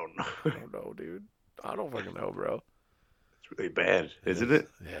 I don't know. I don't know, dude. I don't fucking know, bro. It's really bad, It isn't is. it?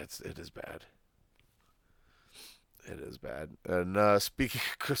 Yeah, it is bad. It is bad. And speaking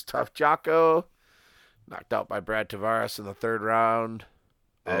of Christoph Jocko, knocked out by Brad Tavares in the third round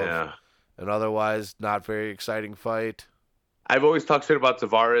of Yeah. an otherwise not very exciting fight. I've always talked shit about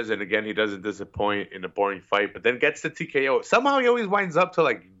Tavares, and again, he doesn't disappoint in a boring fight, but then gets the TKO. Somehow he always winds up to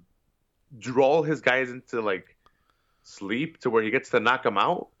like draw his guys into like sleep to where he gets to knock them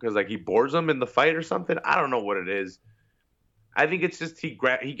out because like he bores them in the fight or something. I don't know what it is. I think it's just he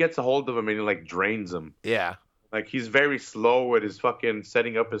gets a hold of him and he like drains him. Yeah. Like he's very slow at his fucking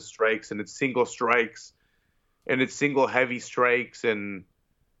setting up his strikes, and it's single strikes, and it's single heavy strikes, and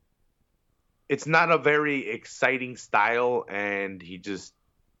it's not a very exciting style. And he just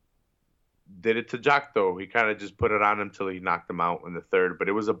did it to Jocko. He kind of just put it on him till he knocked him out in the third. But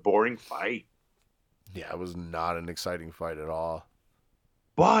it was a boring fight. Yeah, it was not an exciting fight at all.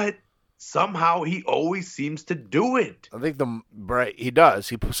 But somehow he always seems to do it. I think he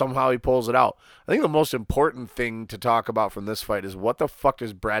does. Somehow he pulls it out. I think the most important thing to talk about from this fight is what the fuck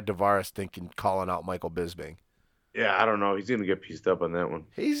is Brad Tavares thinking calling out Michael Bisping? Yeah, I don't know. He's gonna get pieced up on that one.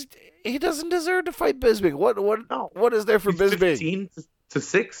 He doesn't deserve to fight Bisping. What is there for He's Bisping?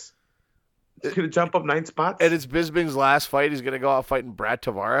 15-6. He's gonna jump up 9 spots. And it's Bisping's last fight. He's gonna go out fighting Brad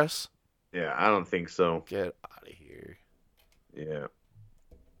Tavares. Yeah, I don't think so. Get out of here. Yeah.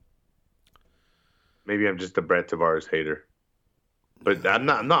 Maybe I'm just a Brad Tavares hater. But I'm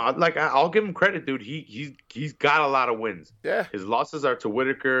not. No, like I'll give him credit, dude. He's got a lot of wins. Yeah. His losses are to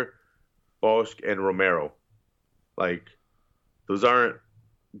Whitaker, Bosch, and Romero. Like, those aren't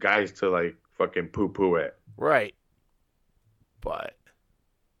guys to like fucking poo at. Right. But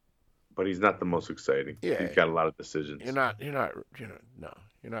he's not the most exciting. Yeah. He's got a lot of decisions. You're not in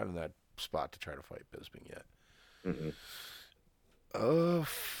that spot to try to fight Bisping yet. Mm-mm.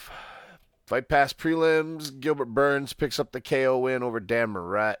 Fight past prelims. Gilbert Burns picks up the KO win over Dan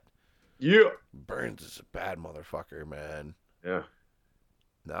Moret. Yeah. Burns is a bad motherfucker, man. Yeah.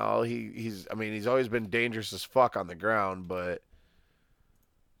 No, he's always been dangerous as fuck on the ground, but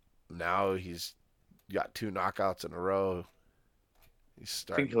now he's got 2 knockouts in a row. I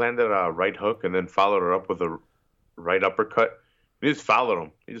think he landed a right hook and then followed it up with a right uppercut. He just followed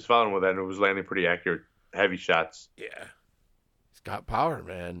him. With that, and it was landing pretty accurate, heavy shots. Yeah. He's got power,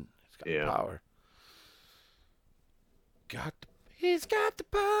 man. He's got power. He's got the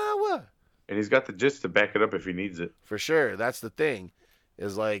power. And he's got the gist to back it up if he needs it. For sure. That's the thing.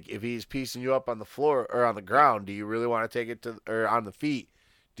 Is like if he's piecing you up on the floor or on the ground, do you really want to take it or on the feet?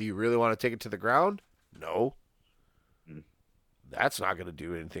 Do you really want to take it to the ground? No. That's not going to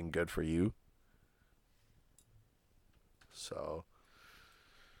do anything good for you. So,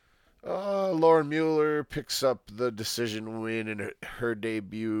 Lauren Mueller picks up the decision win in her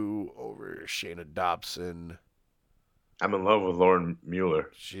debut over Shayna Dobson. I'm in love with Lauren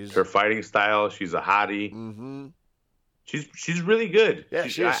Mueller. Her fighting style. She's a hottie. Mm-hmm. She's really good. Yeah,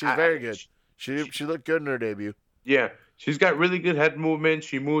 she's very good. She looked good in her debut. Yeah, she's got really good head movement.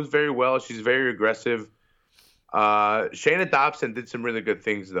 She moves very well. She's very aggressive. Shayna Dobson did some really good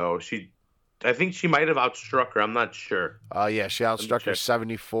things though. I think she might have outstruck her. I'm not sure. Yeah, she outstruck her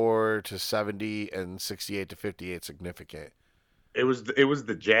 74-70 and 68-58. Significant. It was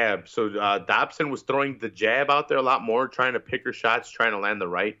the jab. So Dobson was throwing the jab out there a lot more, trying to pick her shots, trying to land the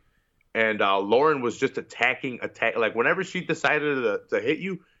right. And Lauren was just attacking. Like whenever she decided to hit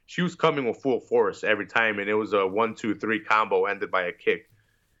you, she was coming with full force every time, and it was a 1-2-3 combo ended by a kick.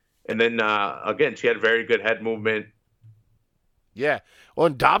 And then again, she had very good head movement. Yeah. Well,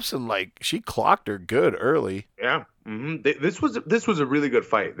 and Dobson, she clocked her good early. Yeah. Mm-hmm. This was a really good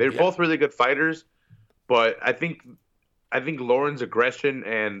fight. They're both really good fighters, but I think Lauren's aggression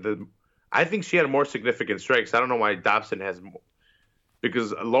I think she had more significant strikes. I don't know why Dobson has more,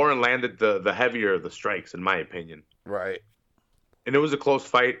 because Lauren landed the heavier of the strikes, in my opinion. Right. And it was a close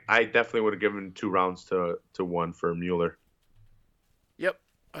fight. I definitely would have given 2 rounds to 1 for Mueller. Yep,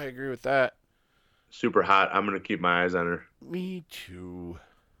 I agree with that. Super hot. I'm gonna keep my eyes on her. Me too.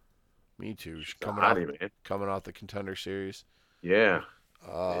 She's coming off the Contender Series. Yeah.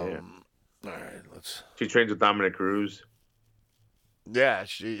 All right, She trains with Dominic Cruz. Yeah,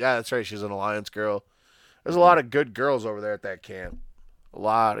 that's right. She's an Alliance girl. There's a lot of good girls over there at that camp. A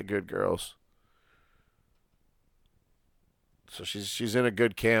lot of good girls. So she's in a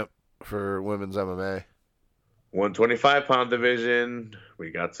good camp for women's MMA. 125-pound division.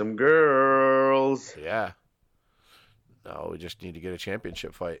 We got some girls. Yeah. No, we just need to get a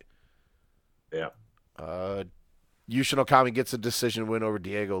championship fight. Yeah. Yushin Okami gets a decision win over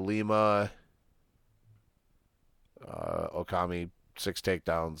Diego Lima. Okami 6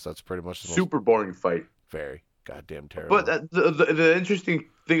 takedowns. That's pretty much the Super boring fight. Very goddamn terrible. But the interesting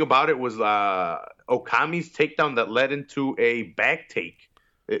thing about it was Okami's takedown that led into a back take,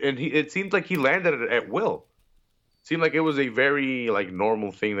 and it seemed like he landed it at will. It seemed like it was a very like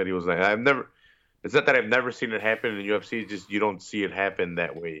normal thing that he was like. It's not that I've never seen it happen in UFC. It's just you don't see it happen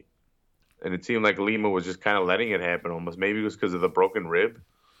that way. And it seemed like Lima was just kind of letting it happen almost. Maybe it was because of the broken rib.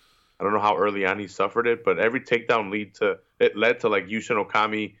 I don't know how early on he suffered it, but every takedown led to like Yushin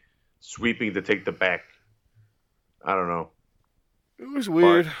Okami sweeping to take the back. I don't know. It was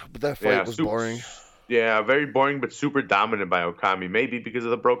weird, but that fight was boring. Yeah, very boring, but super dominant by Okami. Maybe because of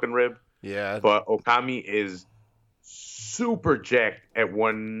the broken rib. Yeah. But Okami is super jacked at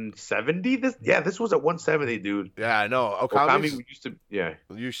 170. This was at 170, dude. Yeah, I know. Okami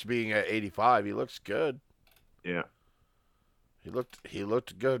used to being at 85. He looks good. Yeah. He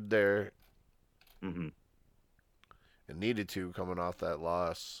looked good there. Mm-hmm. And needed to coming off that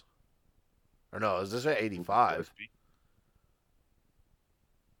loss. Or no, is this at 85?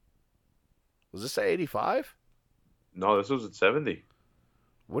 Was this at 85? No, this was at 70.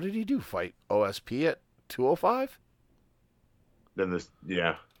 What did he do? Fight OSP at 205? Then this.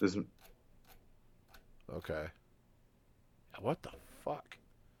 Okay. What the fuck?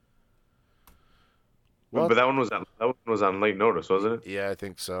 But that one was on late notice, wasn't it? Yeah, I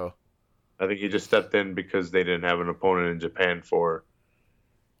think so. I think he just stepped in because they didn't have an opponent in Japan for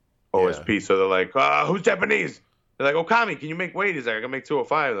OSP. Yeah. So they're like, who's Japanese? They're like, Okami, can you make weight? He's like, I can make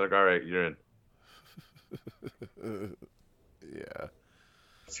 205. They're like, all right, you're in. Yeah.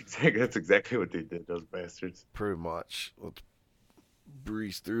 That's exactly what they did, those bastards. Pretty much. Let's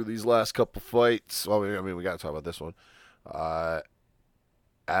breeze through these last couple fights. Well, I mean, we got to talk about this one.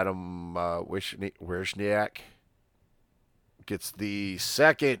 Adam Wierzchniak gets the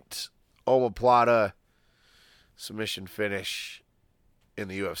second omoplata submission finish in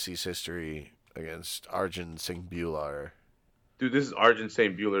the UFC's history against Arjun Singh Bhullar. Dude, this is Arjun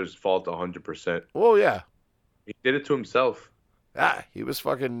Singh Bhullar's fault 100%. Oh, yeah. He did it to himself. Yeah, he was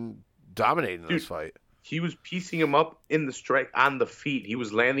fucking dominating this fight. He was piecing him up in the strike on the feet. He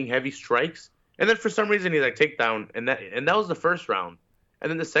was landing heavy strikes. And then for some reason he's like takedown. And that was the first round. And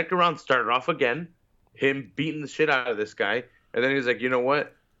then the second round started off again, him beating the shit out of this guy. And then he's like, you know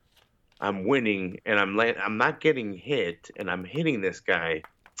what? I'm winning, and I'm not getting hit, and I'm hitting this guy.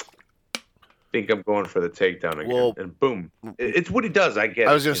 Think I'm going for the takedown again. Well, and boom. It's what he does, I guess.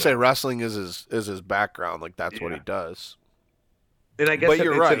 I was going to say wrestling is his background. Like, that's what he does. And I guess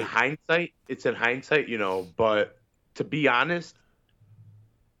you're right. It's in hindsight, but to be honest,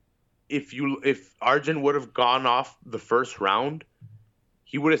 if Arjun would have gone off the first round,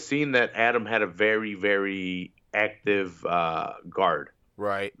 he would have seen that Adam had a very, very active guard.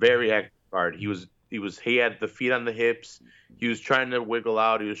 Right. Very active guard. He had the feet on the hips. He was trying to wiggle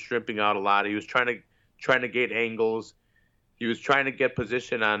out. He was shrimping out a lot. He was trying to get angles. He was trying to get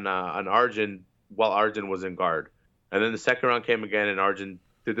position on Arjun while Arjun was in guard. And then the second round came again, and Arjun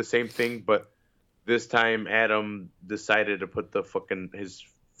did the same thing, but this time Adam decided to put his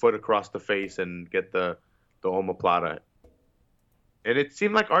foot across the face and get the omoplata. And it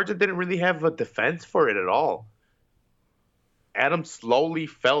seemed like Arjun didn't really have a defense for it at all. Adam slowly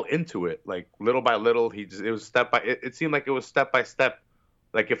fell into it, like little by little. It seemed like it was step by step.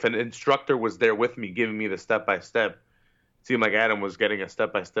 Like if an instructor was there with me, giving me the step by step, it seemed like Adam was getting a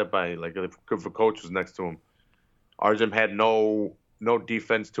step by step by like if a coach was next to him. Arjun had no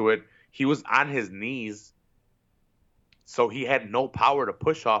defense to it. He was on his knees, so he had no power to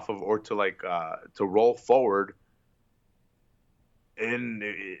push off of or to roll forward. And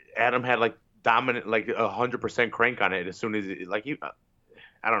Adam had like dominant, like 100% crank on it as soon as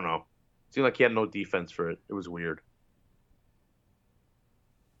I don't know. It seemed like he had no defense for it. It was weird.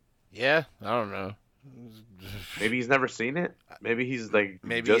 Yeah, I don't know. Maybe he's never seen it. Maybe he's doing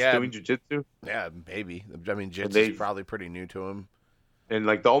jiu-jitsu. Yeah, maybe. I mean, jiu-jitsu is probably pretty new to him. And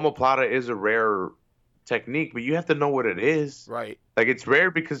like the omoplata is a rare technique, but you have to know what it is. Right. Like it's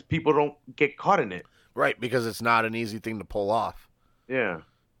rare because people don't get caught in it. Right, because it's not an easy thing to pull off. Yeah.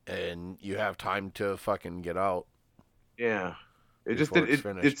 And you have time to fucking get out. Yeah.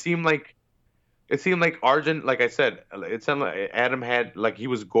 It seemed like Arjun, like I said, it sounded like Adam had, like he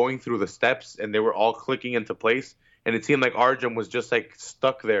was going through the steps and they were all clicking into place. And it seemed like Arjun was just like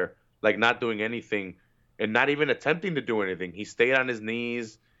stuck there, like not doing anything and not even attempting to do anything. He stayed on his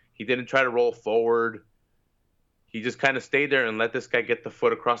knees. He didn't try to roll forward. he just kind of stayed there and let this guy get the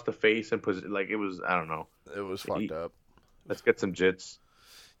foot across the face and like it was, I don't know. It was fucked up. Let's get some jits.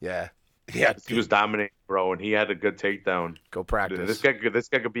 Yeah. Yeah. He was dominating, bro, and he had a good takedown. Go practice. This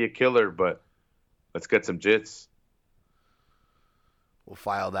guy could be a killer, but let's get some jits. We'll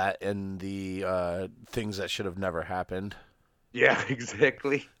file that in the things that should have never happened. Yeah,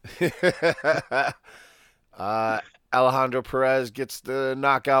 exactly. Alejandro Perez gets the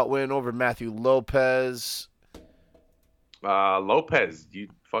knockout win over Matthew Lopez. Lopez, you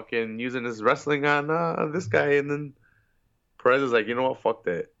fucking using his wrestling on this guy, and then Perez is like, you know what, fuck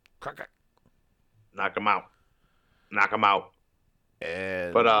that. Knock him out.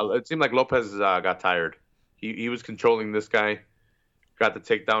 And but it seemed like Lopez got tired. He was controlling this guy, got the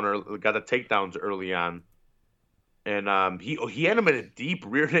takedowns early on, and he had him in a deep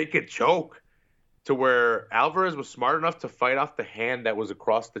rear naked choke, to where Alvarez was smart enough to fight off the hand that was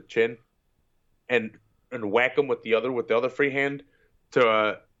across the chin, and whack him with the other free hand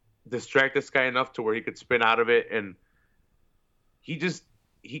to distract this guy enough to where he could spin out of it, and he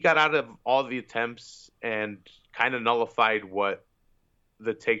got out of all the attempts and kind of nullified what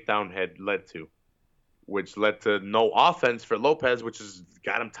the takedown had led to, which led to no offense for Lopez, which has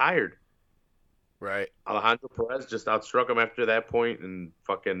got him tired. Right. Alejandro Perez just outstruck him after that point and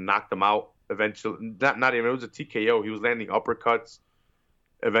fucking knocked him out. Eventually, not even, it was a TKO. He was landing uppercuts.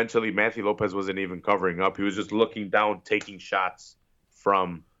 Eventually, Matthew Lopez wasn't even covering up. He was just looking down, taking shots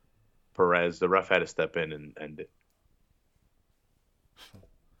from Perez. The ref had to step in and end it.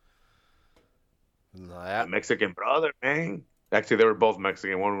 That Mexican brother, man. Actually, they were both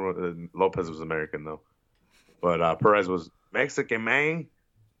Mexican. Lopez was American, though. But Perez was Mexican, man.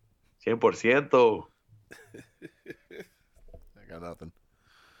 100%. I got nothing.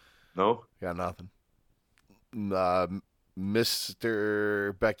 No? Got nothing.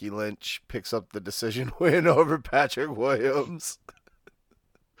 Mr. Becky Lynch picks up the decision win over Patrick Williams.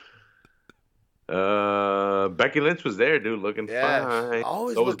 Becky Lynch was there, dude, looking fine.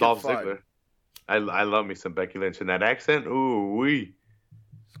 Always so was Dolph fine. Ziggler. I love me some Becky Lynch, and that accent, ooh wee.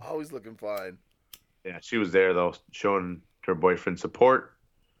 Always looking fine. Yeah, she was there though, showing her boyfriend support.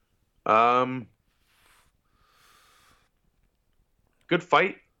 Good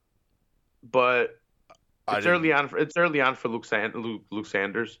fight, but it's early on. It's early on for Luke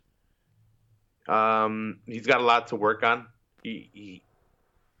Sanders. He's got a lot to work on.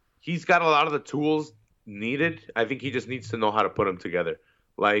 He's got a lot of the tools needed. I think he just needs to know how to put them together,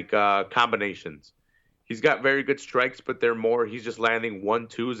 like combinations. He's got very good strikes, but they're more. He's just landing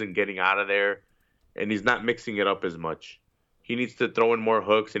 1-2s and getting out of there, and he's not mixing it up as much. He needs to throw in more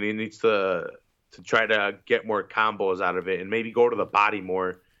hooks, and he needs to try to get more combos out of it, and maybe go to the body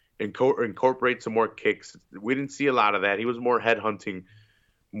more, and incorporate some more kicks. We didn't see a lot of that. He was more head hunting,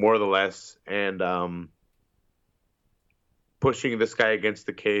 more or less, and pushing this guy against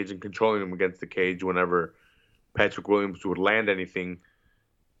the cage and controlling him against the cage whenever Patrick Williams would land anything.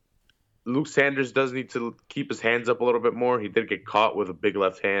 Luke Sanders does need to keep his hands up a little bit more. He did get caught with a big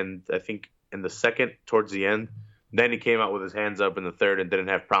left hand, I think, in the second towards the end. Then he came out with his hands up in the third and didn't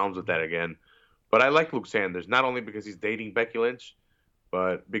have problems with that again. But I like Luke Sanders, not only because he's dating Becky Lynch,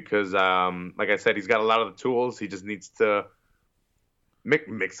 but because, like I said, he's got a lot of the tools. He just needs to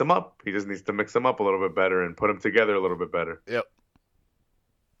mix them up. He just needs to mix them up a little bit better and put them together a little bit better. Yep.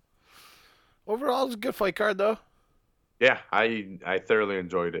 Overall, it's a good fight card, though. Yeah, I thoroughly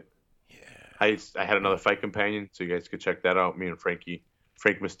enjoyed it. Yeah. I had another fight companion, so you guys could check that out. Me and Frank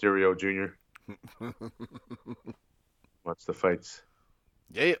Mysterio Jr. Watch the fights.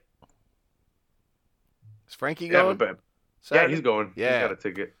 Yeah. Is Frankie going? Yeah, he's going. Yeah. He's got a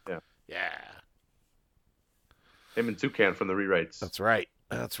ticket. Yeah. Yeah. Him and Toucan from the rewrites. That's right.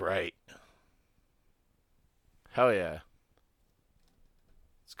 Hell yeah.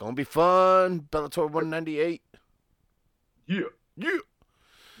 It's going to be fun. Bellator 198. Yeah.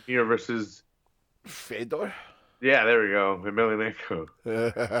 Here versus Fedor. Yeah, there we go.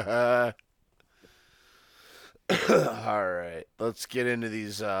 Emelianenko. All right. Let's get into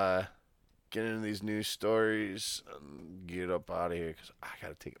these news stories and get up out of here because I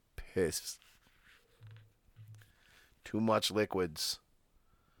got to take a piss. Too much liquids.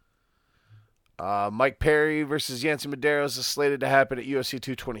 Mike Perry versus Yancy Medeiros is slated to happen at UFC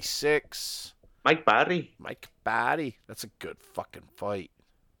 226. Mike Barry. That's a good fucking fight.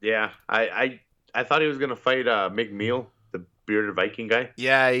 Yeah, I thought he was gonna fight Mick Meal, the bearded Viking guy.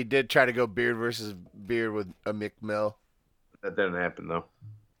 Yeah, he did try to go beard versus beard with a Mick Mill. That didn't happen though.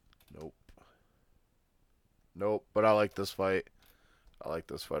 Nope. But I like this fight. I like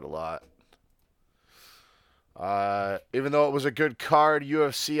this fight a lot. Even though it was a good card,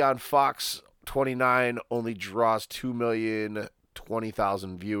 UFC on Fox 29 only draws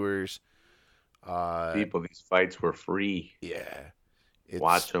 2,020,000 viewers. People, these fights were free. Yeah. It's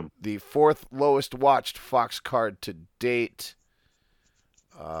Watch them. the fourth lowest watched Fox card to date,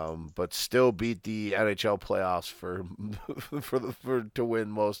 but still beat the NHL playoffs for to win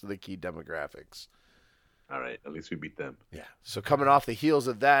most of the key demographics. All right, at least we beat them. Yeah. So coming off the heels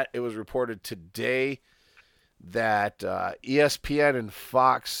of that, it was reported today that ESPN and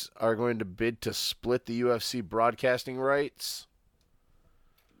Fox are going to bid to split the UFC broadcasting rights.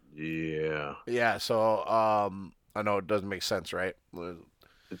 Yeah. Yeah. So I know it doesn't make sense, right?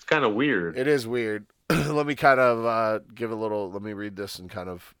 It's kind of weird. It is weird. Let me kind of let me read this and kind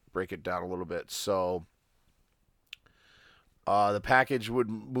of break it down a little bit. So the package would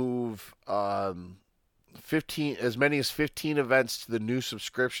move 15 as many as 15 events to the new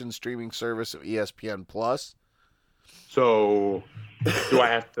subscription streaming service of ESPN Plus. So do I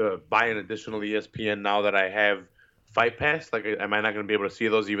have to buy an additional ESPN now that I have Fight Pass? Like, am I not going to be able to see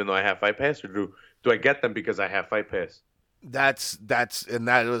those even though I have Fight Pass, or do I get them because I have Fight Pass? That's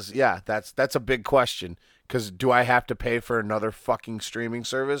a big question, because do I have to pay for another fucking streaming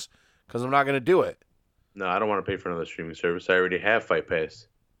service? Because I'm not going to do it. No, I don't want to pay for another streaming service. I already have Fight Pass.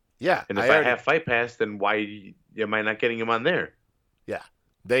 Yeah, and if I have Fight Pass, then why am I not getting them on there? Yeah,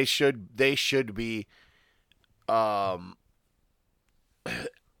 they should be.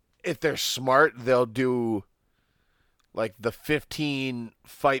 If they're smart, they'll do like the 15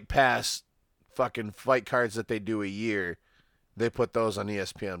 Fight Pass fucking fight cards that they do a year. They put those on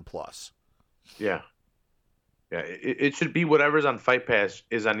ESPN Plus. Yeah. It should be whatever's on Fight Pass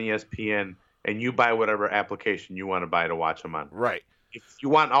is on ESPN, and you buy whatever application you want to buy to watch them on. Right. If you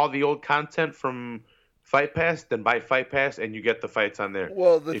want all the old content from Fight Pass, then buy Fight Pass and you get the fights on there.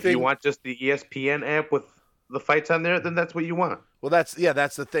 Well, if you want just the ESPN app with the fights on there, then that's what you want. Well, that's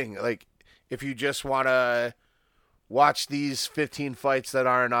the thing. Like, if you just want to watch these 15 fights that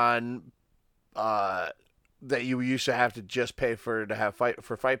aren't on, that you used to have to just pay for to have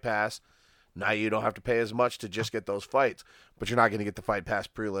Fight Pass, now you don't have to pay as much to just get those fights, but you're not going to get the Fight Pass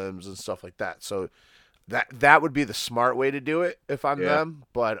prelims and stuff like that. So that would be the smart way to do it if I'm them.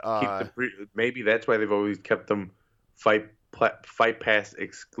 But maybe that's why they've always kept them Fight Pass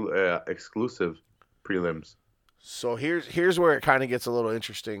exclusive prelims. So here's where it kind of gets a little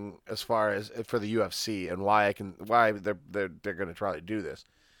interesting as far as for the UFC and why they're going to try to do this.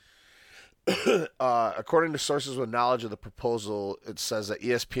 According to sources with knowledge of the proposal, it says that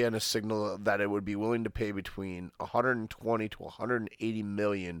ESPN has signaled that it would be willing to pay between 120 to 180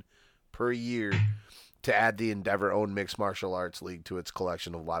 million per year to add the Endeavor-owned mixed martial arts league to its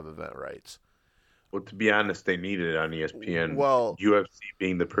collection of live event rights. Well, to be honest, they need it on ESPN. Well, UFC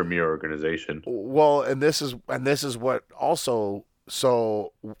being the premier organization. Well, and this is what also.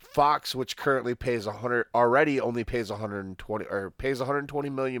 So Fox, which currently pays only pays 120 or pays 120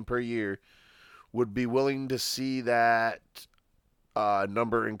 million per year, would be willing to see that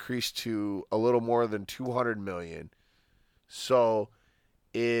number increase to a little more than 200 million. So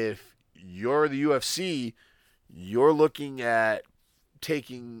if you're the UFC, you're looking at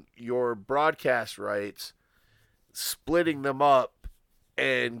taking your broadcast rights, splitting them up,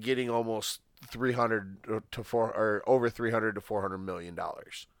 and getting almost 300 to 4 or over 300 to 400 million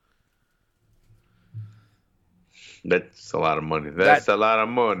dollars. That's a lot of money. That's a lot of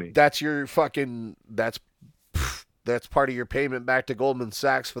money. That's your fucking that's part of your payment back to Goldman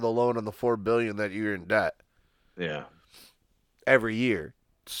Sachs for the loan on the $4 billion that you're in debt. Yeah. Every year.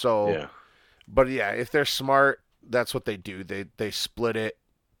 So yeah. But yeah, if they're smart, that's what they do. They split it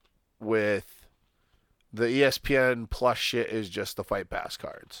with the ESPN Plus shit is just the Fight Pass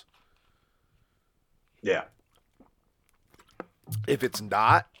cards. Yeah. If it's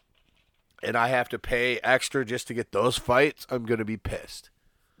not, and I have to pay extra just to get those fights, I'm going to be pissed.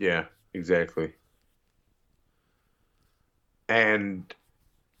 Yeah, exactly. And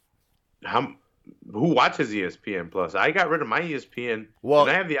who watches ESPN Plus? I got rid of my ESPN, and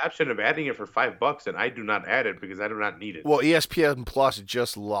I have the option of adding it for $5, and I do not add it because I do not need it. Well, ESPN Plus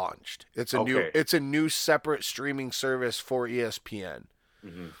just launched. It's a new separate streaming service for ESPN.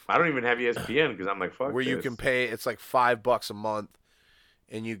 Mm-hmm. I don't even have ESPN because I'm like, fuck where this. You can pay, it's like $5 a month,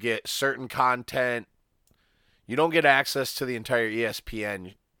 and you get certain content. You don't get access to the entire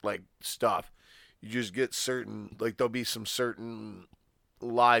ESPN like stuff. You just get certain, like there'll be some certain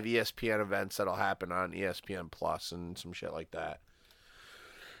live ESPN events that'll happen on ESPN Plus and some shit like that.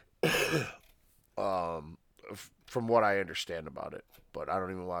 From what I understand about it, but I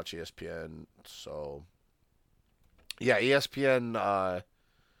don't even watch ESPN, so yeah, ESPN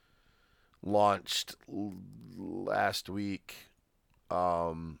launched last week,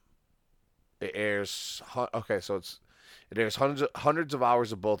 It airs. Okay, so it airs hundreds of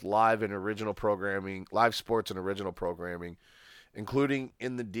hours of both live and original programming, live sports and original programming, including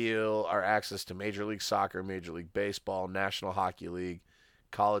in the deal are access to Major League Soccer, Major League Baseball, National Hockey League,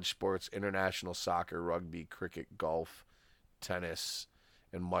 college sports, international soccer, rugby, cricket, golf, tennis,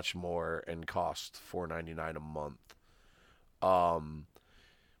 and much more, and cost $4.99 a month.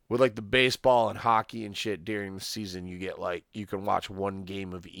 With like the baseball and hockey and shit during the season, you get like you can watch one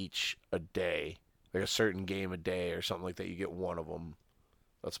game of each a day, like a certain game a day or something like that. You get one of them.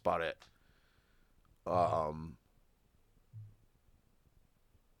 That's about it.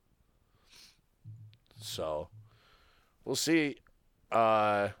 So we'll see.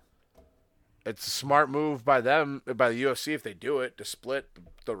 It's a smart move by them, by the UFC, if they do it, to split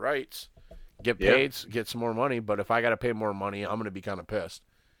the rights, get paid, get some more money. But if I got to pay more money, I'm gonna be kind of pissed.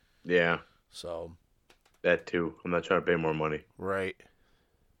 Yeah. So that too. I'm not trying to pay more money. Right.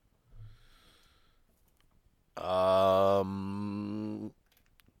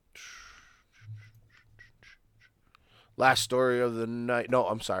 Last story of the night. No,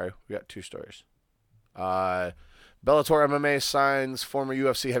 I'm sorry. We got two stories. Bellator MMA signs former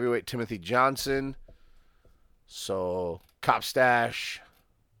UFC heavyweight Timothy Johnson. So Cop Stash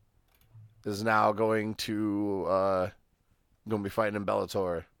is now going to be fighting in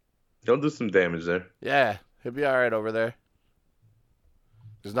Bellator. He'll do some damage there. Yeah, he'll be all right over there.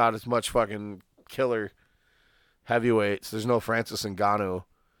 There's not as much fucking killer heavyweights. There's no Francis Ngannou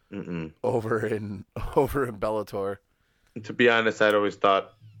over in Bellator. To be honest, I'd always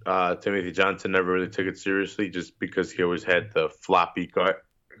thought Timothy Johnson never really took it seriously, just because he always had the floppy gut.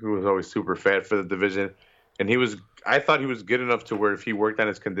 He was always super fat for the division, and I thought he was good enough to where if he worked on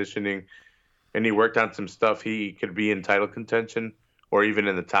his conditioning and he worked on some stuff, he could be in title contention or even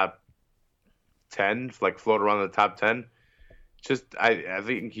in the top 10, like float around the top 10. Just I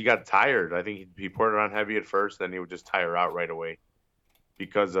think he got tired. I think he poured it on heavy at first, then he would just tire out right away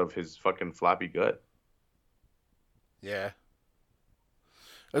because of his fucking floppy gut. Yeah.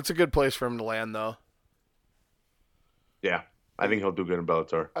 It's a good place for him to land, though. Yeah. I think he'll do good in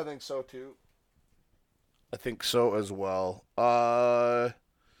Bellator. I think so, too. I think so as well.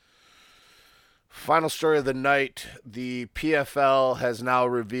 Final story of the night. The PFL has now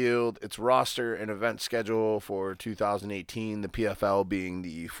revealed its roster and event schedule for 2018. The PFL being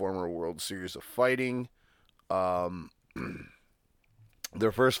the former World Series of Fighting. Their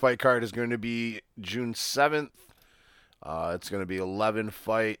first fight card is going to be June 7th. It's going to be 11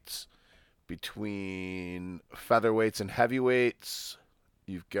 fights between featherweights and heavyweights.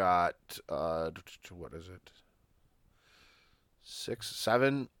 You've got, what is it?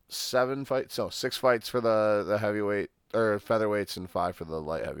 Seven fights? So 6 fights for the heavyweight, or featherweights, and 5 for the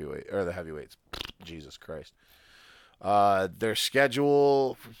light heavyweight, or the heavyweights. Jesus Christ. Their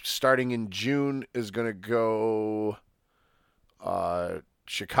schedule starting in June is going to go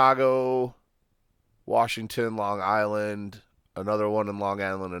Chicago, Washington, Long Island, another one in Long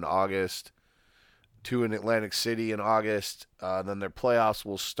Island in August, 2 in Atlantic City in August. Then their playoffs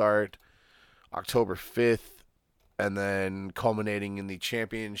will start October 5th, and then culminating in the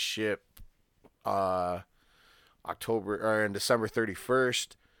championship in December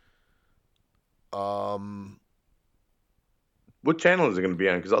 31st. What channel is it going to be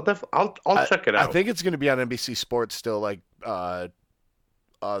on? Because I'll check it out. I think it's going to be on NBC Sports still, like the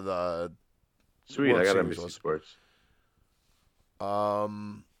Sweet, I got NBC Sports.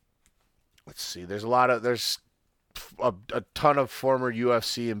 Let's see. There's a ton of former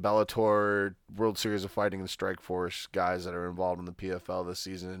UFC and Bellator World Series of Fighting and Strikeforce guys that are involved in the PFL this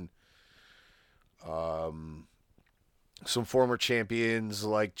season. Some former champions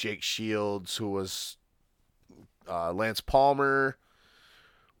like Jake Shields, who was Lance Palmer.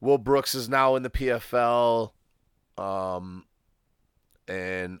 Will Brooks is now in the PFL.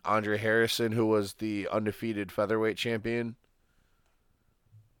 And Andre Harrison, who was the undefeated featherweight champion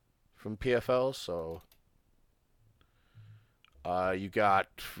from PFL. So you got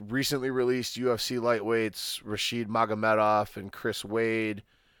recently released UFC lightweights Rashid Magomedov and Chris Wade,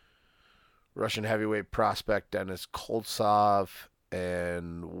 Russian heavyweight prospect Denis Koltsov,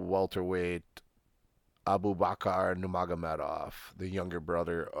 and welterweight Abubakar Nurmagomedov, the younger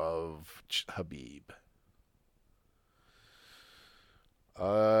brother of Habib.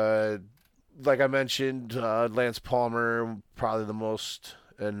 Like I mentioned, Lance Palmer probably the most,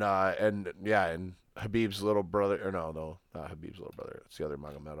 and Habib's little brother, or no, not Habib's little brother. It's the other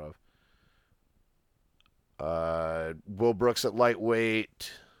Magomedov. Will Brooks at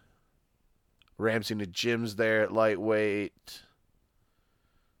lightweight. Ramsey Najim's there at lightweight.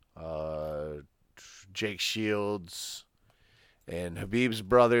 Jake Shields And Habib's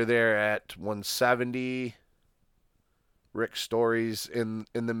brother there at 170. Rick Story's in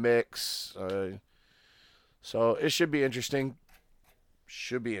the mix. So it should be interesting.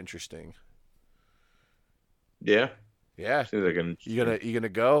 Yeah. Yeah. Seems like You gonna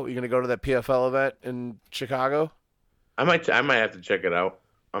go? You gonna go to that PFL event in Chicago? I might have to check it out.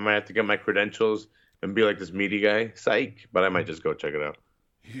 I might have to get my credentials and be like this media guy. Psych. But I might just go check it out.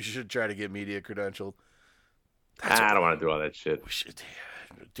 You should try to get media credentialed. I don't want to do all that shit. We should,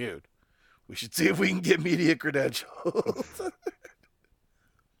 dude. We should see if we can get media credentialed.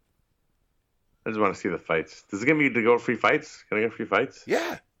 I just want to see the fights. Does it give me to go free fights? Can I get free fights?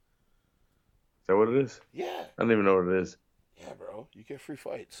 Yeah. Is that what it is? Yeah. I don't even know what it is. Yeah, bro. You get free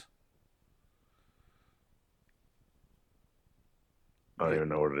fights. I don't even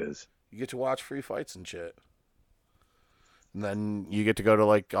know what it is. You get to watch free fights and shit. And then you get to go to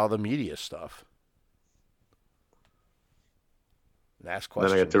like all the media stuff. And ask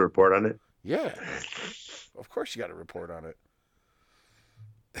questions. Then I get to report on it? Yeah. Of course you got to report on it.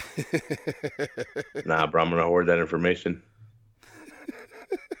 Nah, bro, I'm going to hoard that information.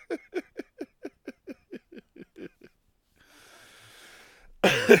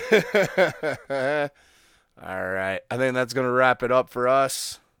 All right. I think that's going to wrap it up for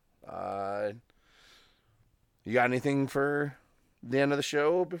us. You got anything for the end of the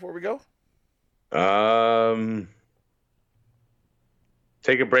show before we go?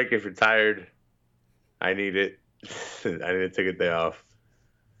 Take a break if you're tired. I need it. I need to take a day off.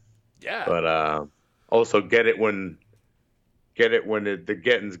 Yeah. But also get it when the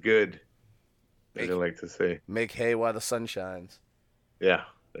getting's good. As I like to say. Make hay while the sun shines. Yeah,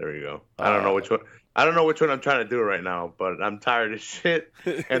 there you go. I don't know which one. I don't know which one I'm trying to do right now, but I'm tired as shit,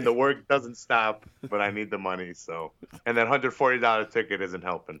 and the work doesn't stop. But I need the money, so and that $140 ticket isn't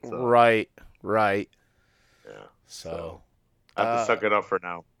helping. So. Right. Yeah. So I have to suck it up for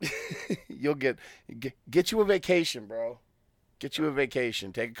now. You'll get you a vacation, bro. Get you a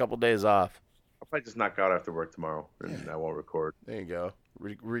vacation. Take a couple days off. I'll probably just knock out after work tomorrow, and I won't record. There you go.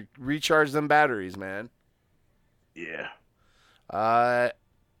 Recharge them batteries, man. Yeah. I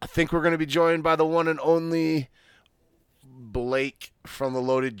think we're going to be joined by the one and only Blake from the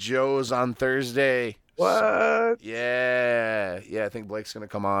Loaded Joes on Thursday. What? So, yeah. I think Blake's going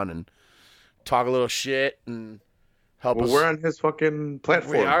to come on and talk a little shit and help us. We're on his fucking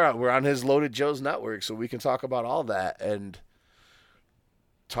platform. We are. We're on his Loaded Joes network, so we can talk about all that and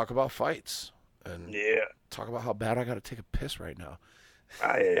talk about fights and talk about how bad I got to take a piss right now.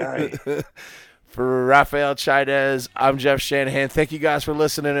 Aye. For Rafael Chaidez, I'm Jeff Shanahan. Thank you guys for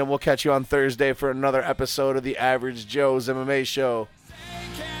listening, and we'll catch you on Thursday for another episode of the Average Joe's MMA Show.